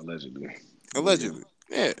 Allegedly. But yeah. Allegedly.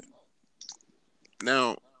 Yeah.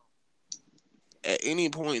 Now, at any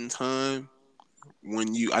point in time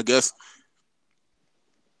when you I guess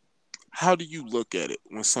how do you look at it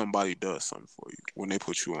when somebody does something for you, when they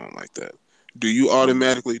put you on like that? Um. Do you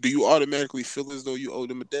automatically feel as though you owe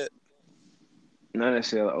them a debt? Not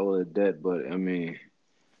necessarily all the debt, but I mean,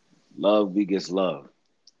 love begets love.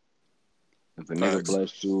 If a nigga Facts.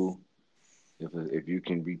 bless you, if you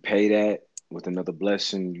can repay that with another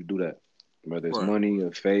blessing, you do that. Whether it's Right. money,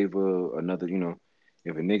 a favor, another,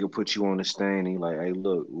 if a nigga put you on the stand, he like, hey,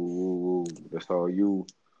 look, that's all you,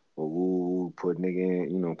 or put nigga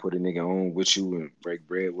in, put a nigga on with you and break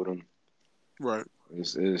bread with him. Right.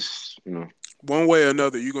 It's. One way or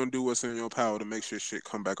another, you're gonna do what's in your power to make sure shit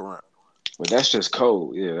come back around. But that's just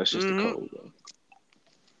code. Yeah, that's just the Hmm. code, bro.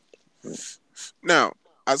 Yeah. Now,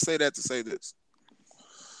 I say that to say this.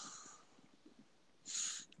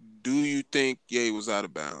 Do you think Ye was out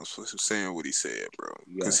of bounds for saying what he said, bro?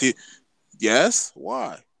 Because Yes, yes,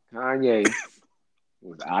 why? Kanye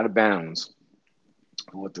was out of bounds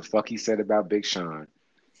for what the fuck he said about Big Sean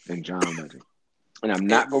and John Legend. And I'm It,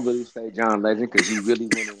 not gonna really say John Legend because he really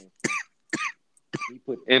went in. He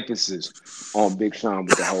put emphasis on Big Sean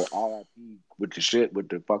with the whole RIP with the shit with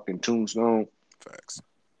the fucking tombstone. facts,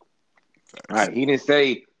 All facts, right, he didn't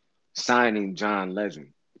say signing John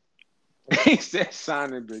Legend. He said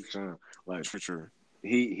signing Big Sean. Like true, true,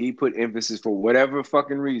 he put emphasis for whatever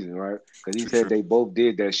fucking reason, right? Because he true, said true. they both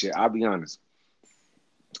did that shit. I'll be honest.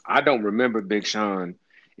 I don't remember Big Sean.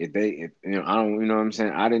 If I don't, you know what I'm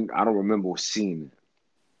saying. I don't remember seeing it.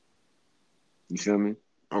 You feel me?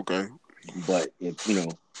 Okay. But if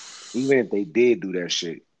even if they did do that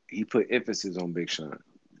shit, he put emphasis on Big Sean.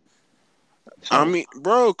 I So mean,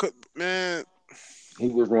 bro, man, he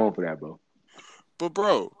was wrong for that, bro. but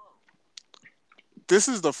bro, this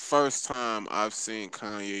is the first time I've seen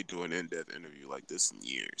Kanye do an in-depth interview like this in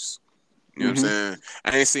years. You know what I'm Hmm. saying?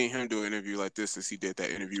 I ain't seen him do an interview like this since he did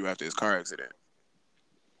that interview after his car accident.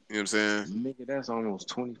 You know what I'm saying? Nigga, that's almost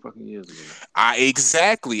 20 fucking years ago.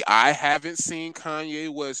 I haven't seen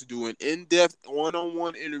Kanye West do an in-depth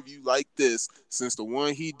one-on-one interview like this since the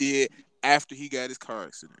one he did after he got his car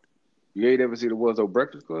accident. You ain't ever see the Wazo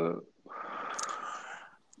Breakfast Club?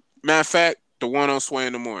 Matter of fact, the one on Sway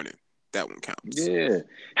in the Morning, that one counts. Yeah.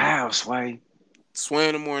 How, Sway? Sway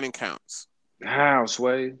in the Morning counts. How,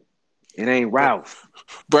 Sway? It ain't Bre- Ralph.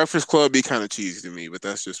 Breakfast Club be kind of cheesy to me, but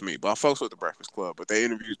that's just me. But I folks with the Breakfast Club, but their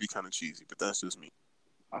interviews be kind of cheesy, but that's just me.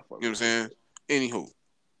 I fuck You know what I'm with that saying? shit. Anywho,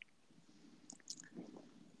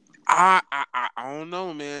 I don't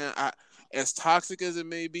know, man. As toxic as it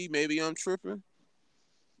may be, maybe I'm tripping.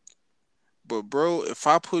 But bro, if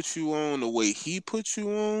I put you on the way he put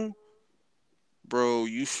you on, bro,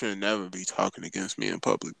 you should never be talking against me in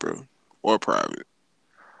public, bro, or private.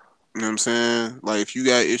 You know what I'm saying? Like, if you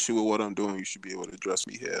got issue with what I'm doing, you should be able to address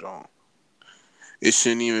me head on. It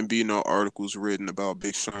shouldn't even be no articles written about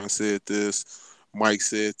Big Sean said this, Mike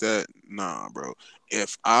said that. Nah, bro.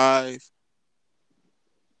 If I've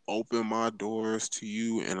opened my doors to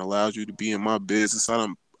you and allowed you to be in my business,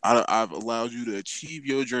 I've allowed you to achieve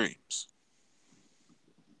your dreams.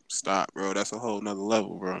 Stop, bro. That's a whole nother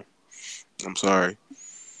level, bro. I'm sorry.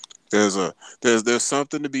 There's a there's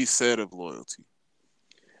something to be said of loyalty.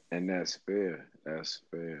 And that's fair. That's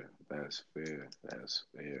fair. That's fair. That's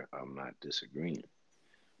fair. I'm not disagreeing.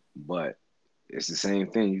 But it's the same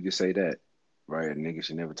thing. You can say that, right? A nigga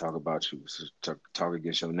should never talk about you, talk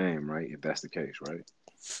against your name, right? If that's the case, right?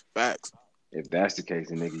 Facts. If that's the case,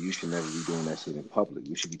 then nigga, you should never be doing that shit in public.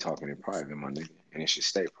 You should be talking in private, my nigga, and it should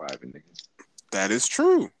stay private, nigga. That is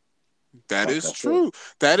true. That Like is I said, true.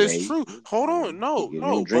 That is Jay, true. Hold on. he No, getting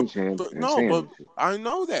no, them but drinks and, but and no, saying but this shit. I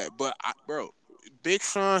know that. Bro, Big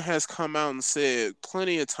Sean has come out and said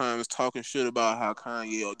plenty of times talking shit about how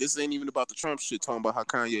Kanye. Oh, this ain't even about the Trump shit. Talking about how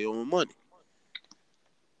Kanye owing money.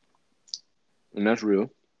 And that's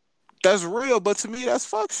real. That's real, but to me, that's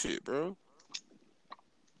fuck shit, bro.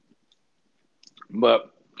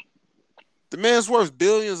 But The man's worth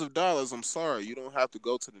billions of dollars. I'm sorry, you don't have to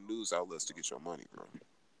go to the news outlets to get your money, bro.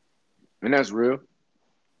 and that's real.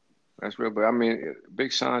 That's real. But I mean,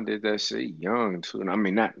 Big Sean did that shit young too. And I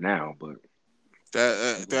mean, not now, but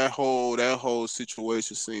That whole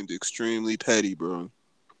situation seemed extremely petty, bro.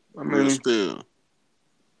 I Real mean, spill.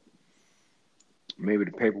 maybe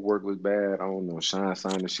the paperwork was bad. I don't know. Sean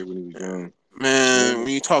signed the shit when he was young. Man, And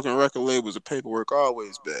when you talking record labels, the paperwork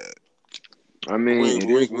always bad. I But we mean, ain't, it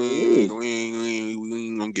we, is ain't, what we, it ain't, is. we, ain't, we, ain't, we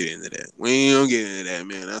ain't gonna get into that. We ain't gonna get into that,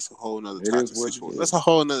 man. That's a whole nother It is toxic what it situation. is. That's a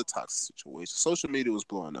whole nother toxic situation. Social media was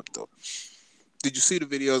blowing up though. Did you see the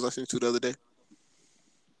videos I sent you the other day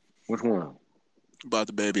Which one? about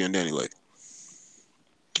the baby and Danny Lake?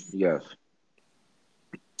 Yes.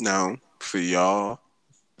 Now, for y'all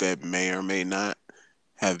that may or may not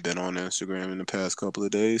have been on Instagram in the past couple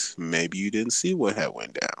of days, maybe you didn't see what had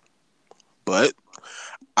went down. But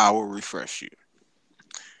I will refresh you.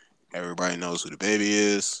 Everybody knows who the baby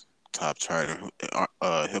is. Top charting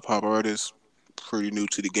hip hop artist. Pretty new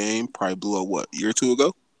to the game. Probably blew up what, a year or two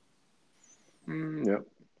ago? Yep. I Yeah.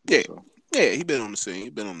 guess so. Yeah, he been on the scene. He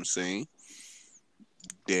been on the scene.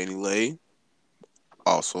 Danny Lay,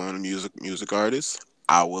 also a music artist.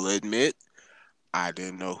 I will admit, I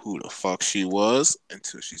didn't know who the fuck she was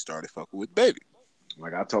until she started fucking with Baby.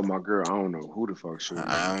 Like I told my girl, I don't know who the fuck Shorty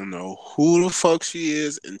I is. don't know who the fuck she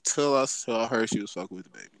is until I saw her. She was fucking with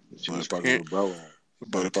the Baby. She But was fucking apparently, with bro. She but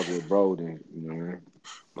started fucking with bro. Then you know what I mean?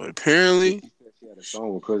 but Did apparently, she say she had a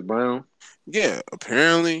song with Chris Brown? yeah,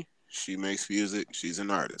 apparently she makes music. She's an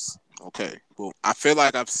artist. Okay. Well, I feel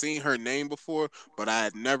like I've seen her name before, but I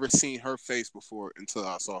had never seen her face before until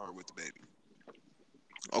I saw her with the Baby.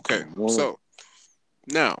 Okay. Mhm. So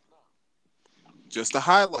now, just to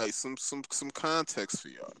highlight some context for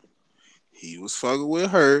y'all, he was fucking with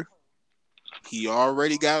her. He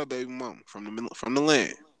already got a baby mama from the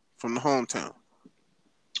land, from the hometown.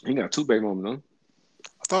 He got two baby mamas, though.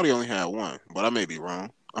 I thought he only had one, but I may be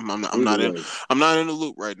wrong. I'm Either not in way, I'm not in the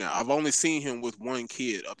loop right now. I've only seen him with one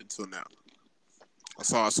kid up until now. I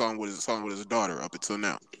saw him with his daughter up until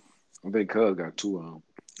now. I think Cuz got two of them.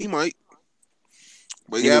 He might,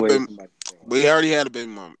 but yeah, Anyway, somebody say but he already had a baby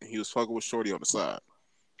mama. He was fucking with Shorty on the side.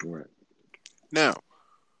 right. Now,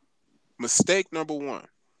 mistake number one.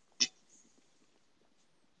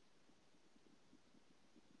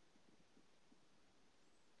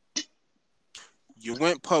 You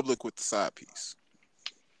went public with the side piece.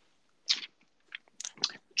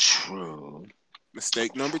 True.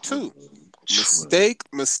 Mistake number two. True. True.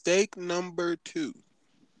 Mistake number two.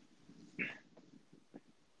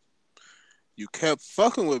 You kept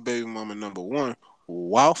fucking with baby mama number one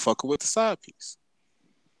while fucking with the side piece.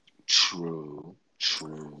 True.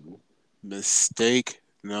 True. Mistake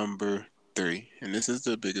number 3, and this is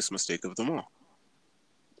the biggest mistake of them all.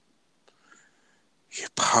 You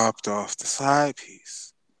popped off the side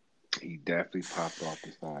piece. He definitely popped off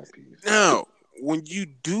the side piece. Now, when you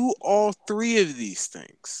do all 3 of these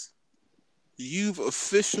things, you've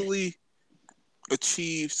officially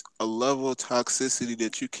achieved a level of toxicity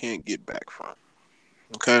that you can't get back from.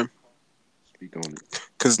 Okay? Speak on it.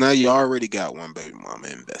 Because now you already got one baby mama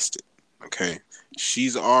invested. Okay?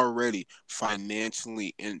 She's already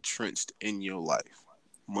financially entrenched in your life.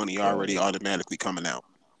 Money already Facts. automatically coming out.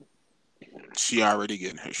 She already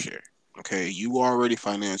getting her share. Okay? You already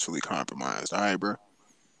financially compromised. All right, bro? You know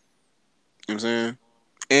what I'm saying?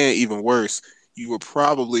 And even worse, you were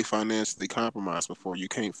probably financially compromised before you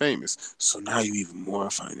became famous. So now you even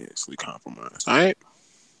more financially compromised. All right?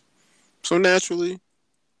 So naturally,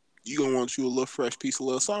 you gonna want you a little fresh piece of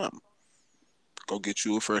little something. Go get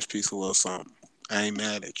you a fresh piece of little something. I ain't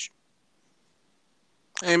mad at you.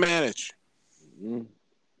 I ain't mad at you. Mm-hmm.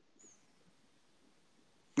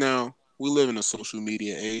 Now, we live in a social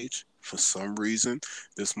media age. For some reason,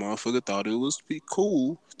 this motherfucker thought it was be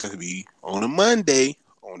cool to be on a Monday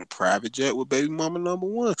on a private jet with baby mama number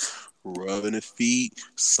one, rubbing her feet,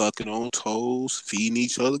 sucking on toes, feeding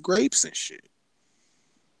each other grapes and shit.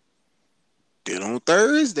 Then on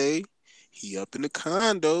Thursday, he up in the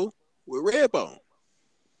condo with Redbone.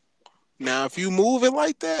 Now, if you moving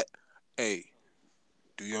like that, hey,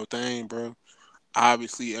 do your thing, bro.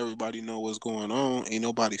 Obviously, everybody know what's going on. Ain't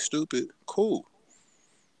nobody stupid. Cool.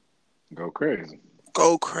 Go crazy.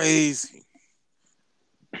 Go crazy.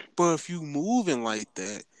 But if you moving like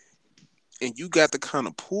that and you got the kind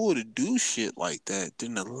of pull to do shit like that,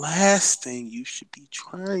 then the last thing you should be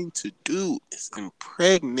trying to do is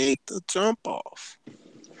impregnate the jump off.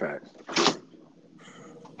 Facts.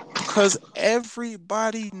 Because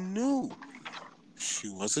everybody knew she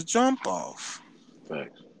was a jump off.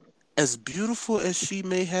 Facts. As beautiful as she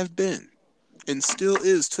may have been, and still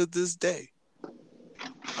is to this day,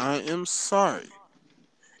 I am sorry.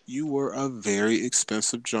 You were a very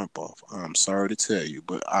expensive jump off. I'm sorry to tell you,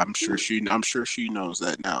 but I'm sure she knows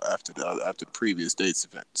that now after the previous dates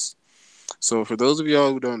events. So for those of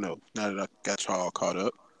y'all who don't know, now that I got y'all caught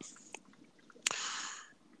up,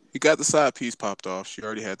 he got the side piece popped off. She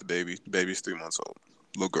already had the baby. The baby's 3 months old.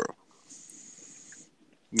 Little girl.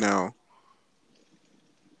 Now,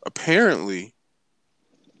 apparently,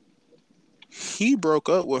 he broke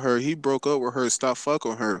up with her. He broke up with her, stopped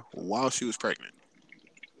fucking with her while she was pregnant.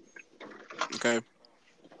 Okay?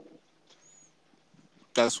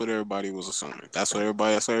 That's what everybody was assuming. That's what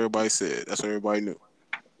everybody said. That's what everybody knew.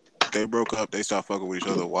 They broke up, they stopped fucking with each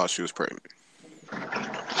other while she was pregnant.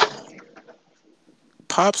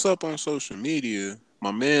 Pops up on social media,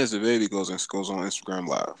 my man's the baby goes on Instagram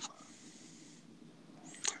Live.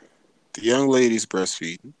 The young lady's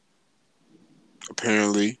breastfeeding.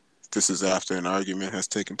 Apparently, this is after an argument has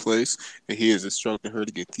taken place, and he is instructing her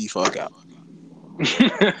to get the fuck out. He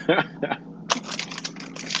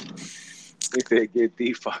said, "Get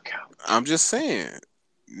the fuck out." I'm just saying.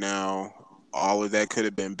 Now, all of that could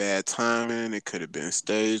have been bad timing. It could have been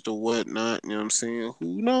staged or whatnot. You know what I'm saying?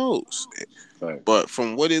 Who knows? Facts. But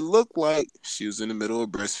from what it looked like, she was in the middle of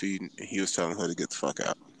breastfeeding, and he was telling her to get the fuck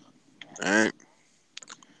out. All right.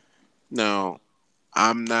 Now,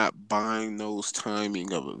 I'm not buying those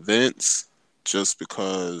timing of events just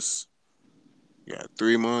because you got a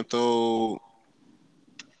 3 month old.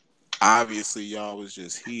 Obviously, y'all was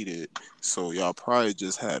just heated, so y'all probably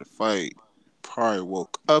just had a fight. Probably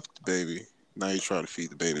woke up the baby. Now you trying to feed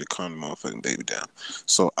the baby to calm the motherfucking baby down.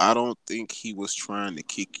 So I don't think he was trying to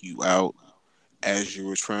kick you out as you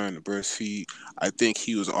were trying to breastfeed. I think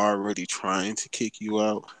he was already trying to kick you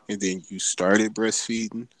out, and then you started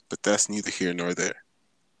breastfeeding. But that's neither here nor there.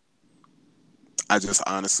 I just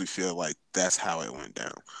honestly feel like that's how it went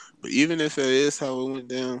down. But even if it is how it went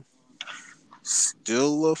down, still a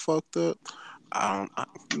little fucked up.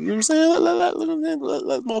 You know what I'm saying?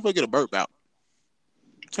 Let motherfucker get a burp out.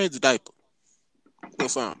 Change the diaper. Little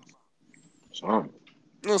something. Some.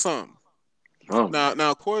 Little something. Some.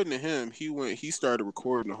 Now, according to him, he started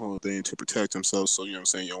recording the whole thing to protect himself. So, you know what I'm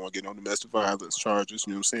saying? You don't want to get no domestic violence charges.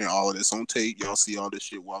 You know what I'm saying? All of this on tape. Y'all see all this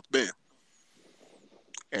shit walk bam.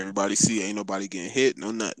 Everybody see, ain't nobody getting hit,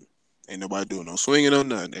 no nothing. Ain't nobody doing no swinging, no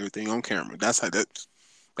nothing. Everything on camera. That's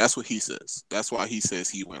what he says. That's why he says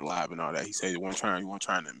he went live and all that. He said he wasn't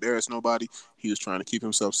trying to embarrass nobody. He was trying to keep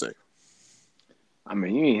himself safe. I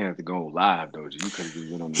mean, you ain't have to go live though. You could have just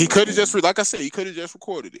went on. You He know what could I'm have just, saying? like I said, he could have just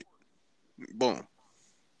recorded it. Boom.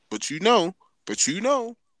 But you know, if He you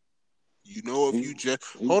just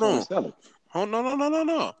he was hold trying to on, sell it. hold no, no, no, no,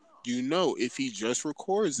 no. You know, if he just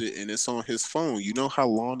records it and it's on his phone, you know how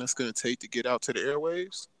long that's going to take to get out to the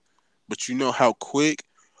airwaves? But you know how quick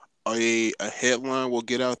a headline will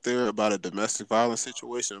get out there about a domestic violence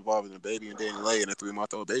situation involving a baby and Danny Lay and a 3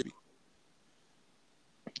 month old baby?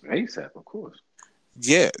 ASAP, of course.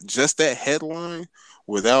 Yeah, just that headline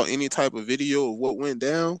without any type of video of what went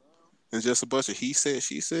down and just a bunch of he said,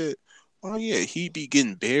 she said. Oh, yeah, he'd be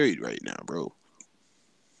getting buried right now, bro.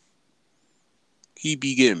 He'd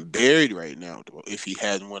be getting buried right now if he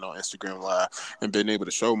hadn't went on Instagram Live and been able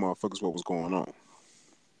to show motherfuckers what was going on.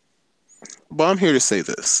 But I'm here to say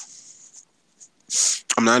this.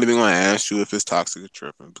 I'm not even going to ask you if it's toxic or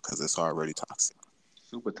tripping because it's already toxic.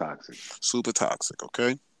 Super toxic. Super toxic,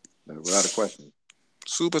 okay? Without a question.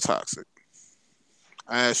 Super toxic.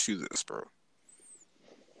 I ask you this, bro.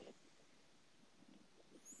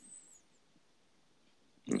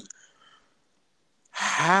 Mm.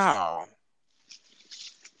 How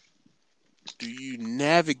do you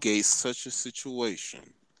navigate such a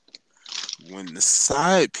situation when the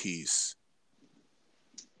side piece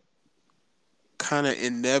kind of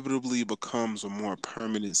inevitably becomes a more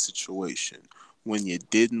permanent situation when you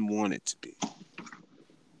didn't want it to be?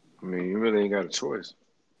 I mean, you really ain't got a choice.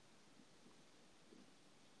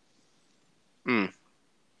 Mm,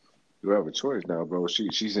 You have a choice now, bro.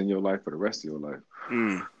 She's in your life for the rest of your life.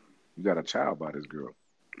 mm, You got a child by this girl.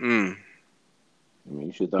 mm, I mean,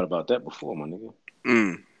 you should have thought about that before, my nigga.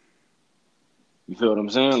 mm, You feel what I'm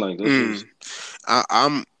saying? Like this mm. is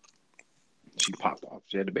I'm she popped off.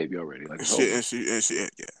 She had the baby already. Like it's she over. and she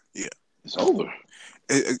yeah, yeah. It's over.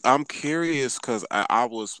 I'm curious because I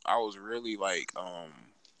was really like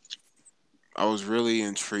I was really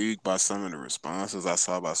intrigued by some of the responses I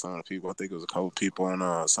saw by some of the people. I think it was a couple people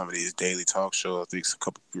on some of these daily talk shows. I think a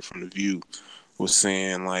couple people from the View was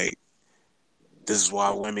saying like, "This is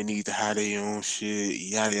why women need to have their own shit."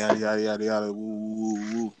 Yada yada yada yada yada. Woo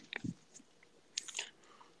woo woo.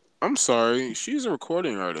 I'm sorry, she's a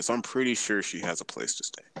recording artist. I'm pretty sure she has a place to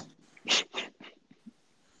stay.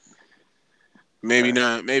 Maybe Facts.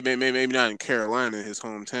 not. Maybe not in Carolina, his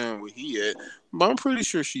hometown where he at. But I'm pretty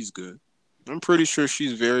sure she's good. I'm pretty sure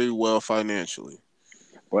she's very well financially.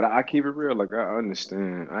 But I keep it real. Like I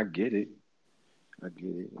understand. I get it. I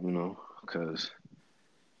get it. You know, because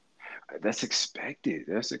that's expected.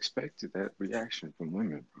 That's expected. That reaction from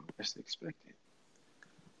women, bro. That's expected.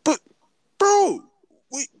 But bro,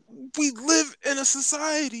 we we live in a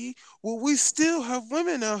society where we still have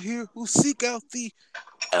women out here who seek out the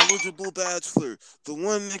eligible bachelor, the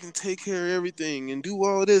one that can take care of everything and do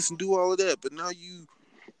all this and do all of that. But now you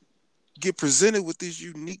get presented with this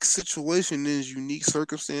unique situation, these unique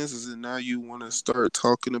circumstances, and now you want to start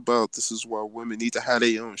talking about this is why women need to have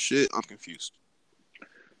their own shit. I'm confused.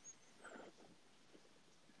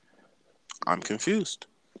 I'm confused.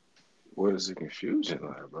 What is the confusion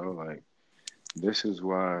like, bro? Like this is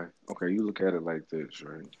why. Okay, you look at it like this,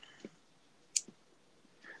 right?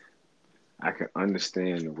 I can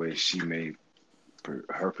understand the way she made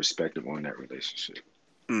her perspective on that relationship.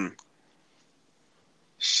 Mm.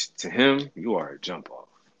 To him, you are a jump off.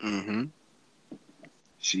 Mm-hmm.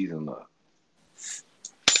 She's in love.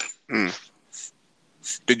 Mm.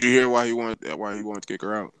 Did you hear why he wanted to kick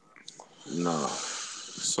her out? No.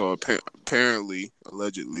 So apparently,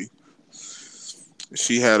 allegedly,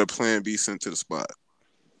 she had a plan B sent to the spot,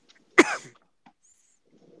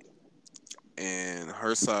 and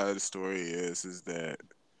her side of the story is that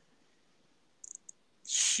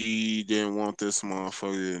she didn't want this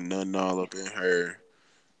motherfucker nothing all up in her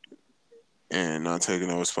and not taking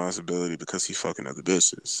no responsibility because he fucking other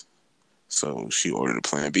bitches. So she ordered a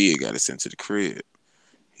plan B and got it sent to the crib.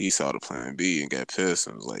 He saw the plan B and got pissed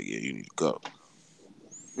and was like, "Yeah, you need to go."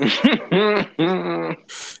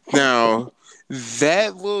 Now,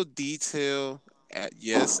 that little detail,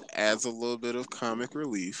 yes, adds a little bit of comic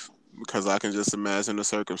relief because I can just imagine the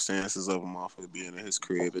circumstances of a motherfucker being in his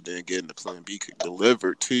crib and then getting the plan B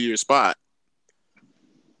delivered to your spot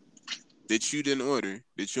that you didn't order,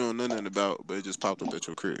 that you don't know nothing about, but it just popped up at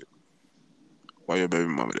your crib while your baby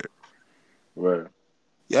mama there. Right.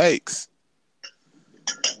 Yikes.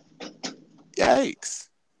 Yikes.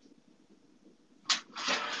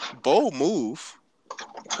 Bold move.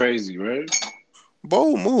 Crazy, right?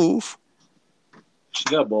 Bold move. She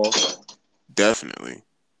got balls. Definitely.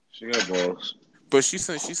 She got balls. But she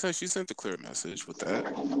sent the clear message with that,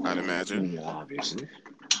 I'd imagine. Yeah, obviously.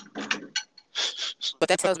 But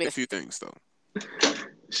that tells me a few things though.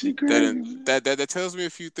 She That crazy, man. that tells me a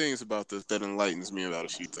few things about this. That enlightens me about a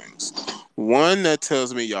few things. One, that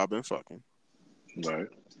tells me y'all been fucking. Right.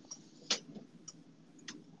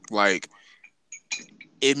 Like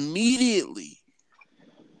immediately.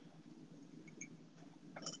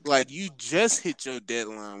 Like you just hit your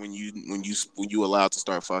deadline when you allowed to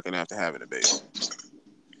start fucking after having a baby.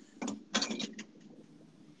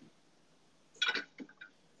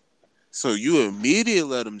 So you immediately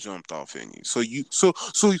let them jumped off in you. So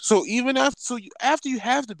even after you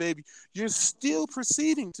have the baby, you're still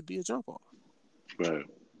proceeding to be a jump off. Right.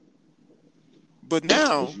 But Cause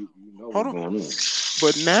now, you know hold what's on. going on.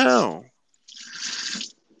 But now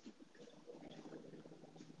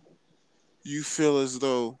you feel as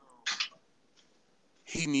though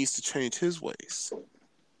he needs to change his ways.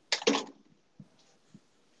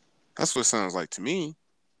 That's what it sounds like to me.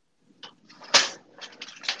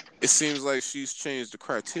 It seems like she's changed the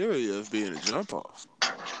criteria of being a jump off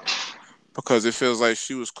because it feels like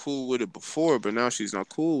she was cool with it before, but now she's not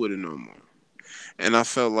cool with it no more. And I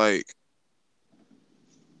feel like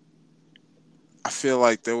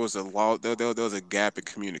there was a there was a gap in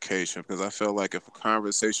communication because I felt like if a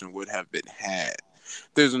conversation would have been had,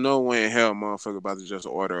 there's no way in hell motherfucker about to just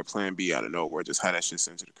order a plan B out of nowhere, just have that shit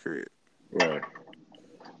sent to the crib. Right.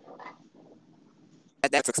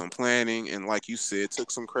 That took some planning and, like you said, took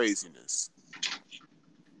some craziness.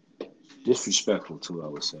 Disrespectful too, I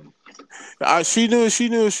would say. She knew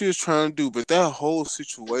what she was trying to do, but that whole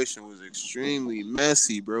situation was extremely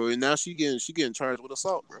messy, bro. And now she getting charged with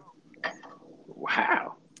assault, bro.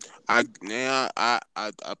 Wow. I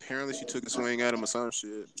apparently she took a swing at him or some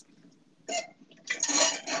shit.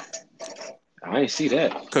 I ain't see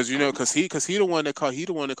that. Cause he the one that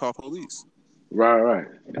called police. Right, right.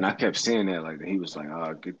 And I kept seeing that, like he was like,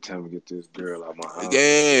 "Oh, tell me get this girl out my house and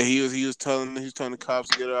Yeah, shit." he was telling the cops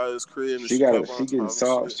to get her out of his crib, and She she got kept she on getting talking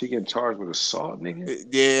charged. shit. She getting charged with assault, nigga.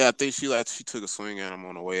 Yeah, I think she took a swing at him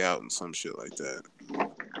on the way out and some shit like that,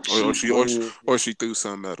 She funny. or she threw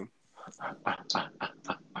something at him.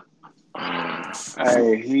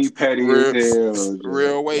 Hey, he petty as real hell, Joe.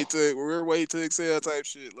 real way to excel type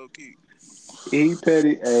shit, low key. He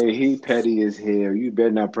petty. Hey, he petty as hell. You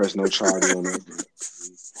better not press no charges on that girl.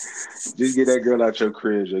 Just get that girl out your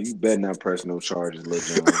crib, Joe. You better not press no charges, Lil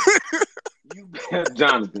John. You bet,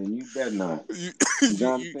 Jonathan. You better not, you you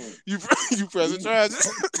Jonathan. you you pressing You charges?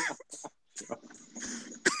 better not.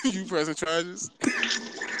 You pressing charges?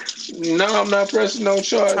 No, I'm not pressing no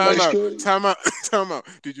charge. Time Like, out, shorty. time out, time out.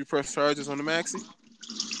 Did you press charges on the maxi?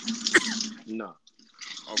 No,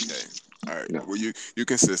 Okay, all right. no, Well, you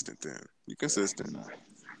consistent then. You consistent. no.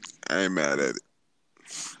 I ain't mad at it.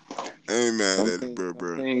 I ain't mad at it, Some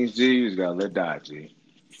bro. things, G, you just gotta let die, G.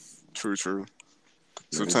 True, true.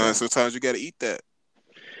 Let it die. Sometimes you gotta eat that.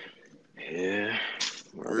 Yeah.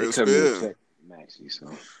 Well, they Real cut me a spill. check, Maxie.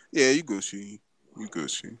 So, Yeah, you Gucci. You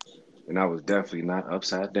Gucci. and I was definitely not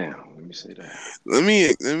upside down. Let me say that. Let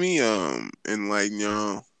me enlighten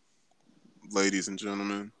y'all, ladies and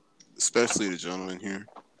gentlemen, especially the gentlemen here.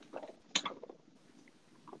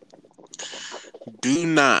 Do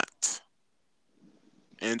not,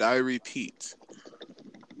 and I repeat,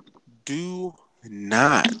 do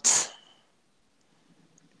not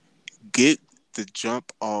get the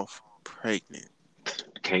jump off pregnant.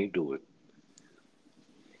 Can't do it.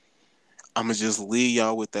 I'ma just leave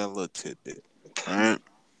y'all with that little tidbit. Alright?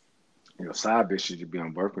 Side bitches should be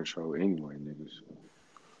on birth control anyway, niggas.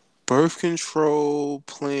 Birth control,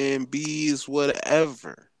 plan B's,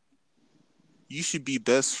 whatever. You should be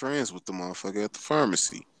best friends with the motherfucker at the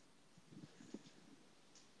pharmacy.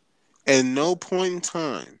 At no point in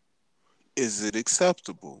time is it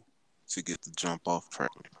acceptable to get the jump off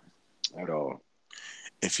pregnant. At all.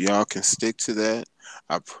 If y'all can stick to that,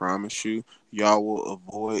 I promise you, y'all will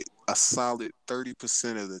avoid a solid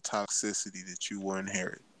 30% of the toxicity that you will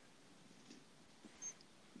inherit.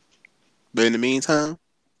 But in the meantime,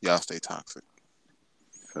 y'all stay toxic.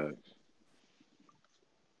 Facts.